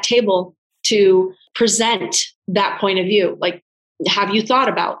be at that table to present that point of view. Like, have you thought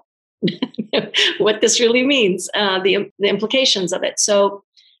about what this really means, the implications of it? So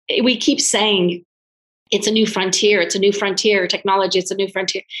we keep saying it's a new frontier. It's a new frontier. Technology, it's a new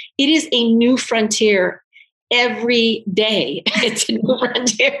frontier. It is a new frontier every day. It's a new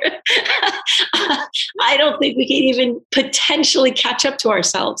frontier. I don't think we can even potentially catch up to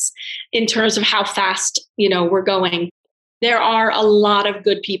ourselves in terms of how fast, we're going. There are a lot of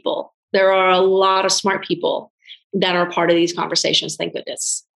good people. There are a lot of smart people that are part of these conversations. Thank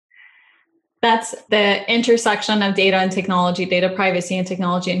goodness. That's the intersection of data and technology, data privacy and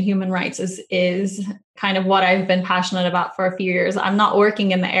technology and human rights is kind of what I've been passionate about for a few years. I'm not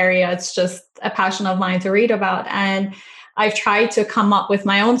working in the area. It's just a passion of mine to read about. And I've tried to come up with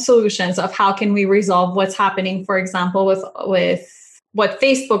my own solutions of how can we resolve what's happening, for example, with what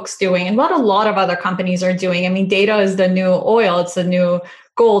Facebook's doing and what a lot of other companies are doing. I mean, data is the new oil. It's the new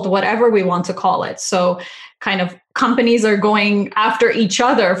gold, whatever we want to call it. So kind of companies are going after each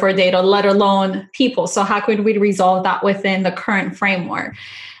other for data, let alone people. So how could we resolve that within the current framework?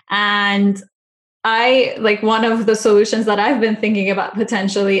 And one of the solutions that I've been thinking about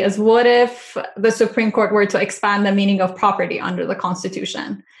potentially is, what if the Supreme Court were to expand the meaning of property under the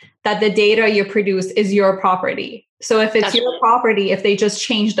Constitution, that the data you produce is your property. So if it's your property, if they just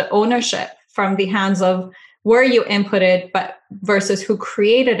change the ownership from the hands of where you inputted, but versus who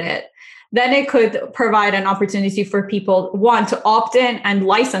created it, then it could provide an opportunity for people, one, to opt in and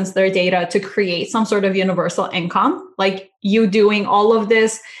license their data to create some sort of universal income. Like, you doing all of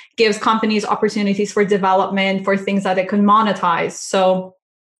this gives companies opportunities for development, for things that it can monetize. So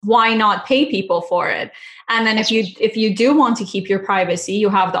why not pay people for it? And then if you do want to keep your privacy, you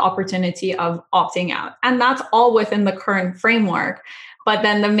have the opportunity of opting out. And that's all within the current framework. But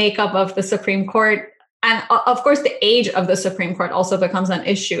then the makeup of the Supreme Court, and of course, the age of the Supreme Court also becomes an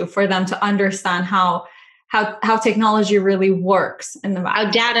issue for them to understand how technology really works in the back.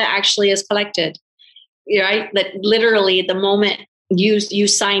 How data actually is collected, right? That literally the moment you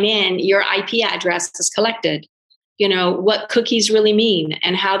sign in, your IP address is collected. What cookies really mean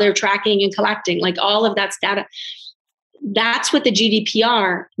and how they're tracking and collecting, like all of that's data. That's what the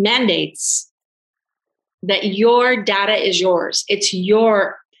GDPR mandates, that your data is yours. It's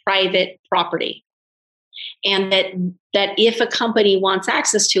your private property. And that if a company wants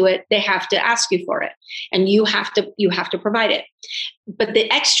access to it, they have to ask you for it, and you have to provide it. But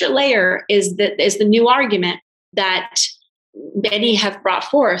the extra layer is the new argument that many have brought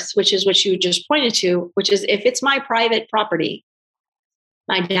forth, which is what you just pointed to, which is, if it's my private property,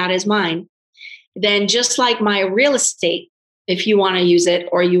 my data is mine, then just like my real estate, if you want to use it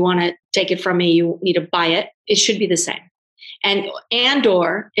or you want to take it from me, you need to buy it. It should be the same.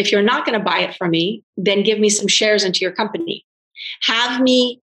 Or if you're not going to buy it from me, then give me some shares into your company. Have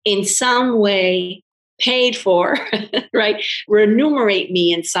me in some way paid for, right? Remunerate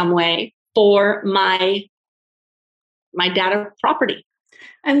me in some way for my data property.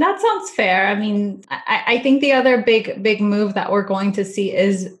 And that sounds fair. I mean, I think the other big move that we're going to see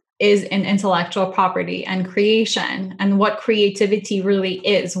is in intellectual property and creation, and what creativity really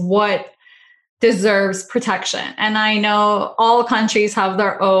is, what deserves protection. And I know all countries have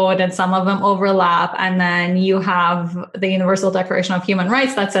their own, and some of them overlap. And then you have the Universal Declaration of Human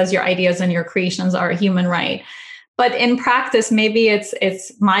Rights that says your ideas and your creations are a human right. But in practice, maybe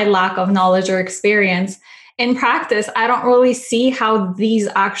it's my lack of knowledge or experience. In practice, I don't really see how these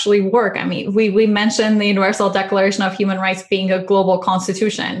actually work. I mean, we mentioned the Universal Declaration of Human Rights being a global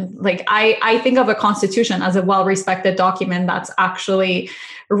constitution. Like, I think of a constitution as a well-respected document that's actually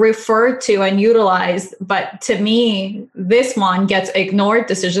referred to and utilized. But to me, this one gets ignored.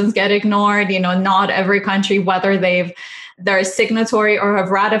 Decisions get ignored. Not every country, whether they've they're signatory or have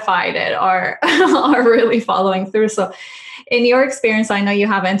ratified it or are really following through. So in your experience, I know you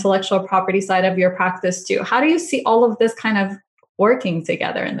have intellectual property side of your practice too. How do you see all of this kind of working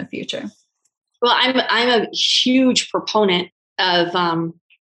together in the future? Well, I'm a huge proponent of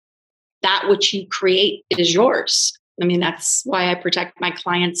that which you create is yours. I mean, that's why I protect my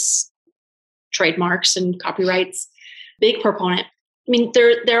clients' trademarks and copyrights. Big proponent. I mean,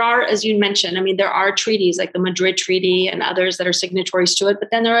 there are, as you mentioned, I mean, there are treaties like the Madrid Treaty and others that are signatories to it, but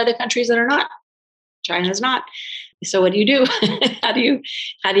then there are other countries that are not. China's not. So what do you do? How do you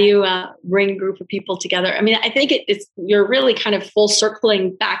bring a group of people together? I mean, I think you're really kind of full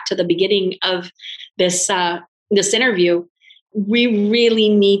circling back to the beginning of this interview. We really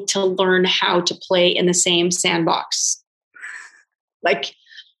need to learn how to play in the same sandbox. Like,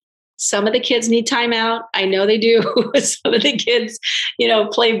 some of the kids need time out. I know they do. Some of the kids,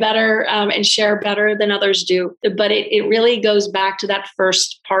 play better and share better than others do. But it really goes back to that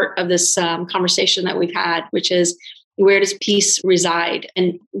first part of this conversation that we've had, which is, where does peace reside?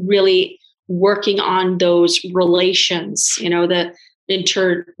 And really working on those relations, the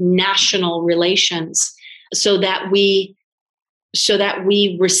international relations, so that we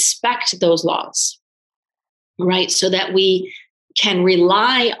respect those laws, right? So that we can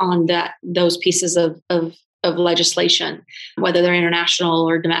rely on those pieces of legislation, whether they're international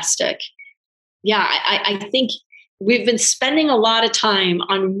or domestic. Yeah, I think we've been spending a lot of time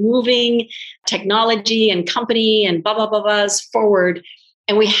on moving technology and company and blah, blah, blah, blahs forward.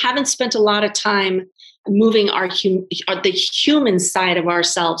 And we haven't spent a lot of time moving the human side of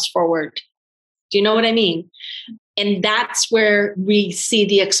ourselves forward. Do you know what I mean? And that's where we see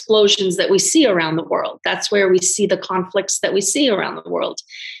the explosions that we see around the world. That's where we see the conflicts that we see around the world.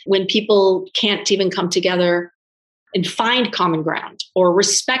 When people can't even come together and find common ground or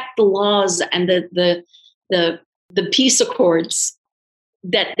respect the laws and the peace accords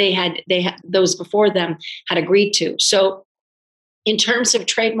that those before them had agreed to. So in terms of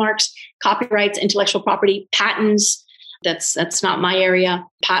trademarks, copyrights, intellectual property, patents, that's not my area,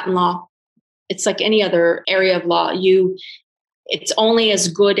 patent law. It's like any other area of law. It's only as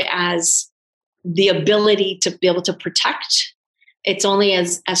good as the ability to be able to protect. It's only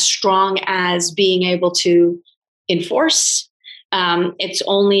as strong as being able to enforce. It's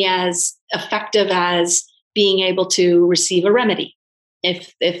only as effective as being able to receive a remedy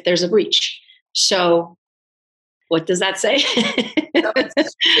if there's a breach. So what does that say?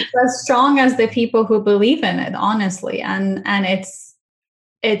 It's as strong as the people who believe in it, honestly. And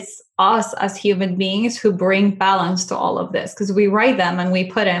it's us as human beings who bring balance to all of this, because we write them and we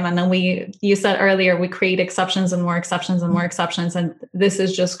put them, and then you said earlier, we create exceptions and more exceptions and more exceptions, and this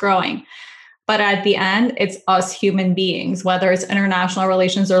is just growing. But at the end, it's us human beings, whether it's international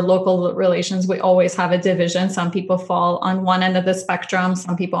relations or local relations, we always have a division. Some people fall on one end of the spectrum,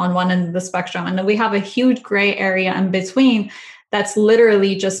 some people on one end of the spectrum. And then we have a huge gray area in between that's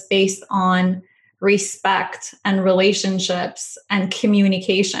literally just based on respect and relationships and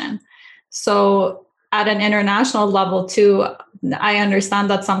communication. So at an international level too, I understand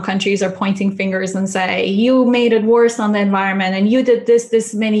that some countries are pointing fingers and say, you made it worse on the environment, and you did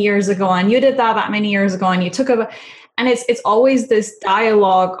this many years ago, and you did that many years ago, and you took over. And it's always this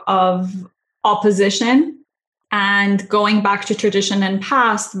dialogue of opposition and going back to tradition and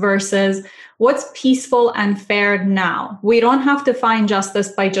past versus what's peaceful and fair now. We don't have to find justice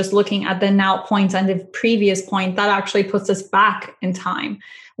by just looking at the now point and the previous point. That actually puts us back in time.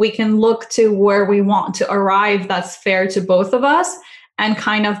 We can look to where we want to arrive that's fair to both of us and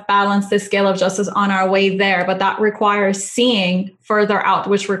kind of balance the scale of justice on our way there. But that requires seeing further out,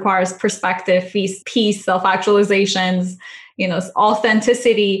 which requires perspective, peace, self-actualizations,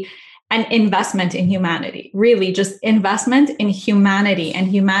 authenticity, and investment in humanity. Really just investment in humanity and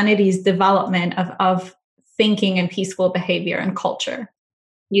humanity's development of thinking and peaceful behavior and culture.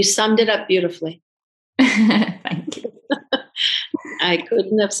 You summed it up beautifully. Thank you. I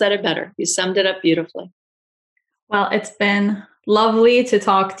couldn't have said it better. You summed it up beautifully. Well, it's been lovely to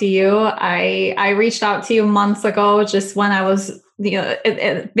talk to you. I reached out to you months ago, just when I was, at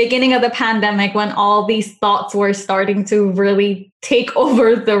the beginning of the pandemic, when all these thoughts were starting to really take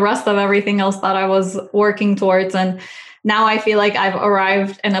over the rest of everything else that I was working towards. And now I feel like I've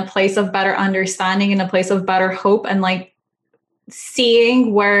arrived in a place of better understanding, in a place of better hope, and like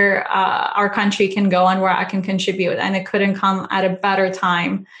seeing where our country can go and where I can contribute. And it couldn't come at a better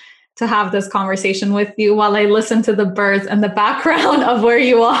time to have this conversation with you while I listen to the birds and the background of where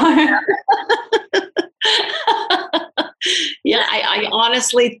you are. Yeah, I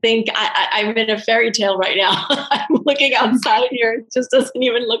honestly think I'm in a fairy tale right now. I'm looking outside here. It just doesn't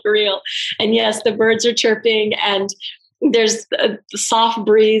even look real. And yes, the birds are chirping. And there's a soft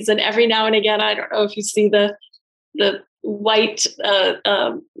breeze, and every now and again, I don't know if you see the white,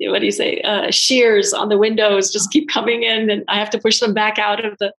 what do you say, shears on the windows just keep coming in, and I have to push them back out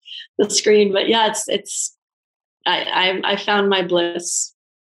of the screen. But yeah, I found my bliss.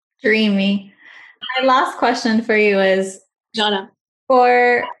 Dreamy. My last question for you is, Jana,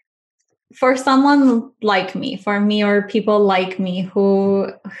 for someone like me, for me or people like me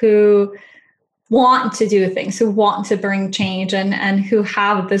who want to do things, who want to bring change, and who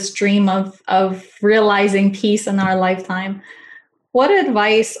have this dream of realizing peace in our lifetime, what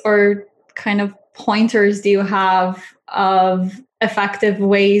advice or kind of pointers do you have of effective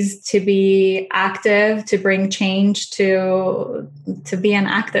ways to be active, to bring change, to be an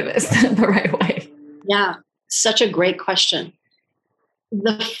activist the right way? Yeah, such a great question.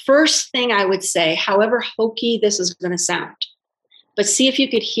 The first thing I would say, however hokey this is going to sound, but see if you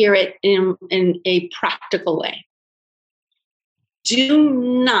could hear it in a practical way. Do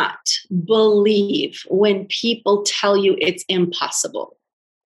not believe when people tell you it's impossible.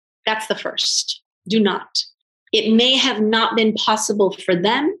 That's the first. Do not. It may have not been possible for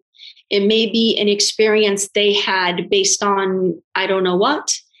them. It may be an experience they had based on I don't know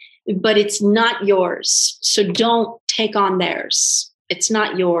what, but it's not yours. So don't take on theirs. It's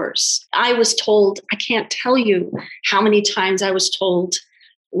not yours. I was told, I can't tell you how many times I was told,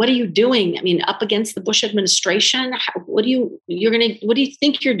 what are you doing? I mean, up against the Bush administration, what do you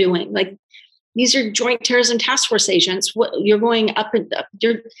think you're doing? Like, these are Joint Terrorism Task Force agents. You're going up and up.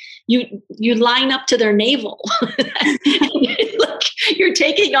 You line up to their navel. Look, you're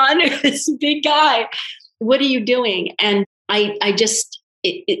taking on this big guy. What are you doing? And I just,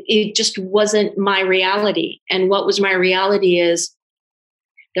 it just wasn't my reality. And what was my reality is,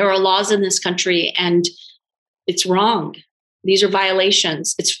 there are laws in this country and it's wrong. These are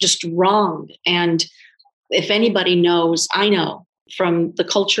violations. It's just wrong. And if anybody knows, I know from the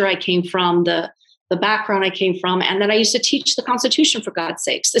culture I came from, the background I came from, and that I used to teach the Constitution, for God's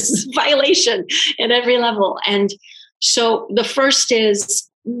sakes. This is a violation at every level. And so the first is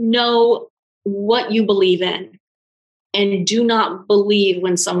know what you believe in and do not believe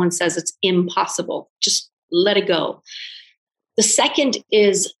when someone says it's impossible. Just let it go. The second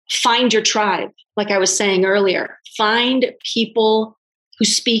is find your tribe. Like I was saying earlier, find people who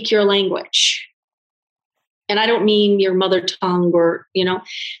speak your language. And I don't mean your mother tongue or,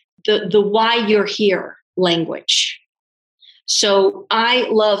 the why you're here language. So I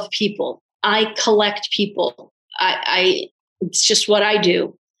love people. I collect people. It's just what I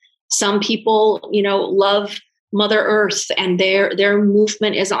do. Some people, love Mother Earth and their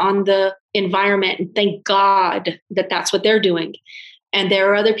movement is on the environment, and thank God that that's what they're doing. And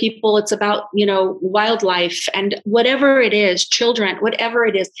there are other people, it's about, wildlife and whatever it is, children, whatever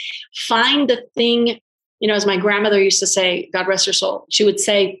it is, find the thing, as my grandmother used to say, God rest her soul, she would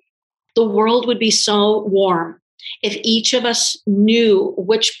say, the world would be so warm if each of us knew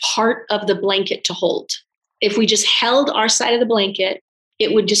which part of the blanket to hold. If we just held our side of the blanket,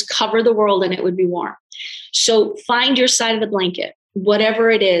 it would just cover the world and it would be warm. So find your side of the blanket, whatever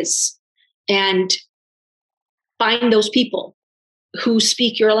it is, and find those people who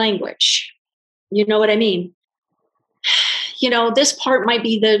speak your language. You know what I mean? This part might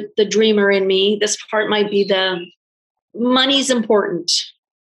be the dreamer in me. This part might be the money's important.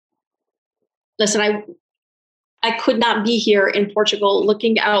 Listen, I could not be here in Portugal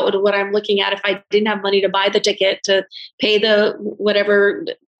looking out at what I'm looking at if I didn't have money to buy the ticket, to pay the whatever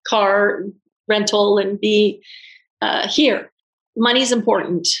car rental and be here. Money's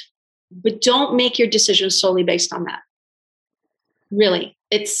important, but don't make your decisions solely based on that. Really,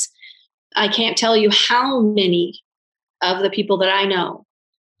 I can't tell you how many of the people that I know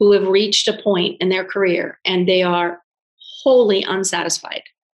who have reached a point in their career and they are wholly unsatisfied,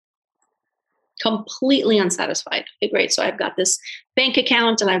 completely unsatisfied. Okay, great. So I've got this bank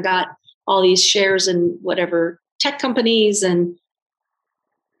account and I've got all these shares in whatever tech companies, and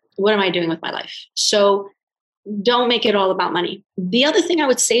what am I doing with my life? So don't make it all about money. The other thing I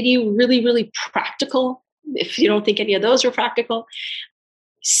would say to you, really, really practical, if you don't think any of those are practical,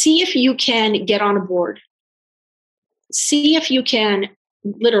 see if you can get on a board. See if you can,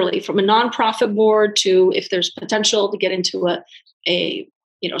 literally, from a nonprofit board to, if there's potential to get into a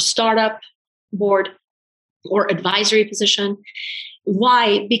startup board or advisory position.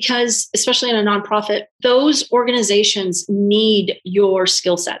 Why? Because especially in a nonprofit, those organizations need your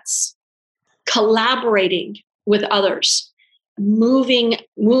skill sets. Collaborating with others, moving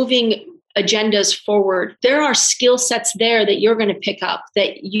agendas forward. There are skill sets there that you're going to pick up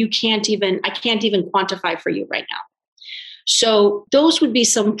that I can't even quantify for you right now. So those would be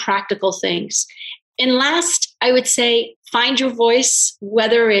some practical things. And last, I would say, find your voice,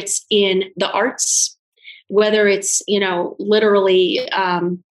 whether it's in the arts, whether it's, literally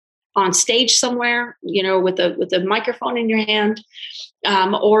on stage somewhere, with a microphone in your hand,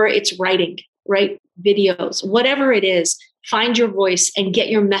 or it's writing, right? Videos, whatever it is, find your voice and get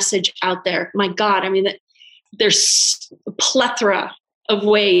your message out there. My God, I mean, there's a plethora of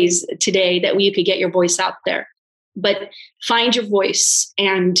ways today that you could get your voice out there, but find your voice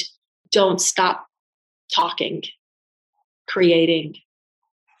and don't stop talking, creating.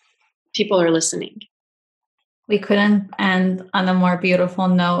 People are listening. We couldn't end on a more beautiful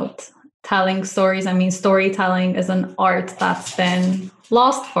note. Telling stories. I mean, storytelling is an art that's been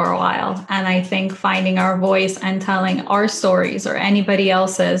lost for a while. And I think finding our voice and telling our stories or anybody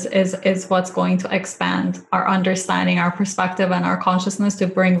else's is what's going to expand our understanding, our perspective, and our consciousness to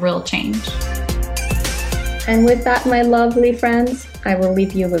bring real change. And with that, my lovely friends, I will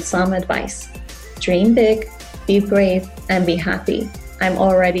leave you with some advice. Dream big, be brave, and be happy. I'm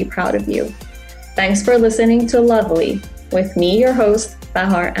already proud of you. Thanks for listening to Lovely with me, your host,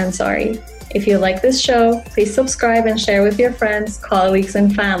 Bahar Ansari. If you like this show, please subscribe and share with your friends, colleagues,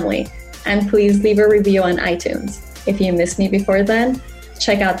 and family. And please leave a review on iTunes. If you missed me before then,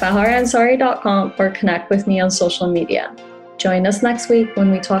 check out baharansari.com or connect with me on social media. Join us next week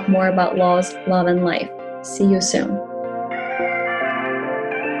when we talk more about laws, love, and life. See you soon.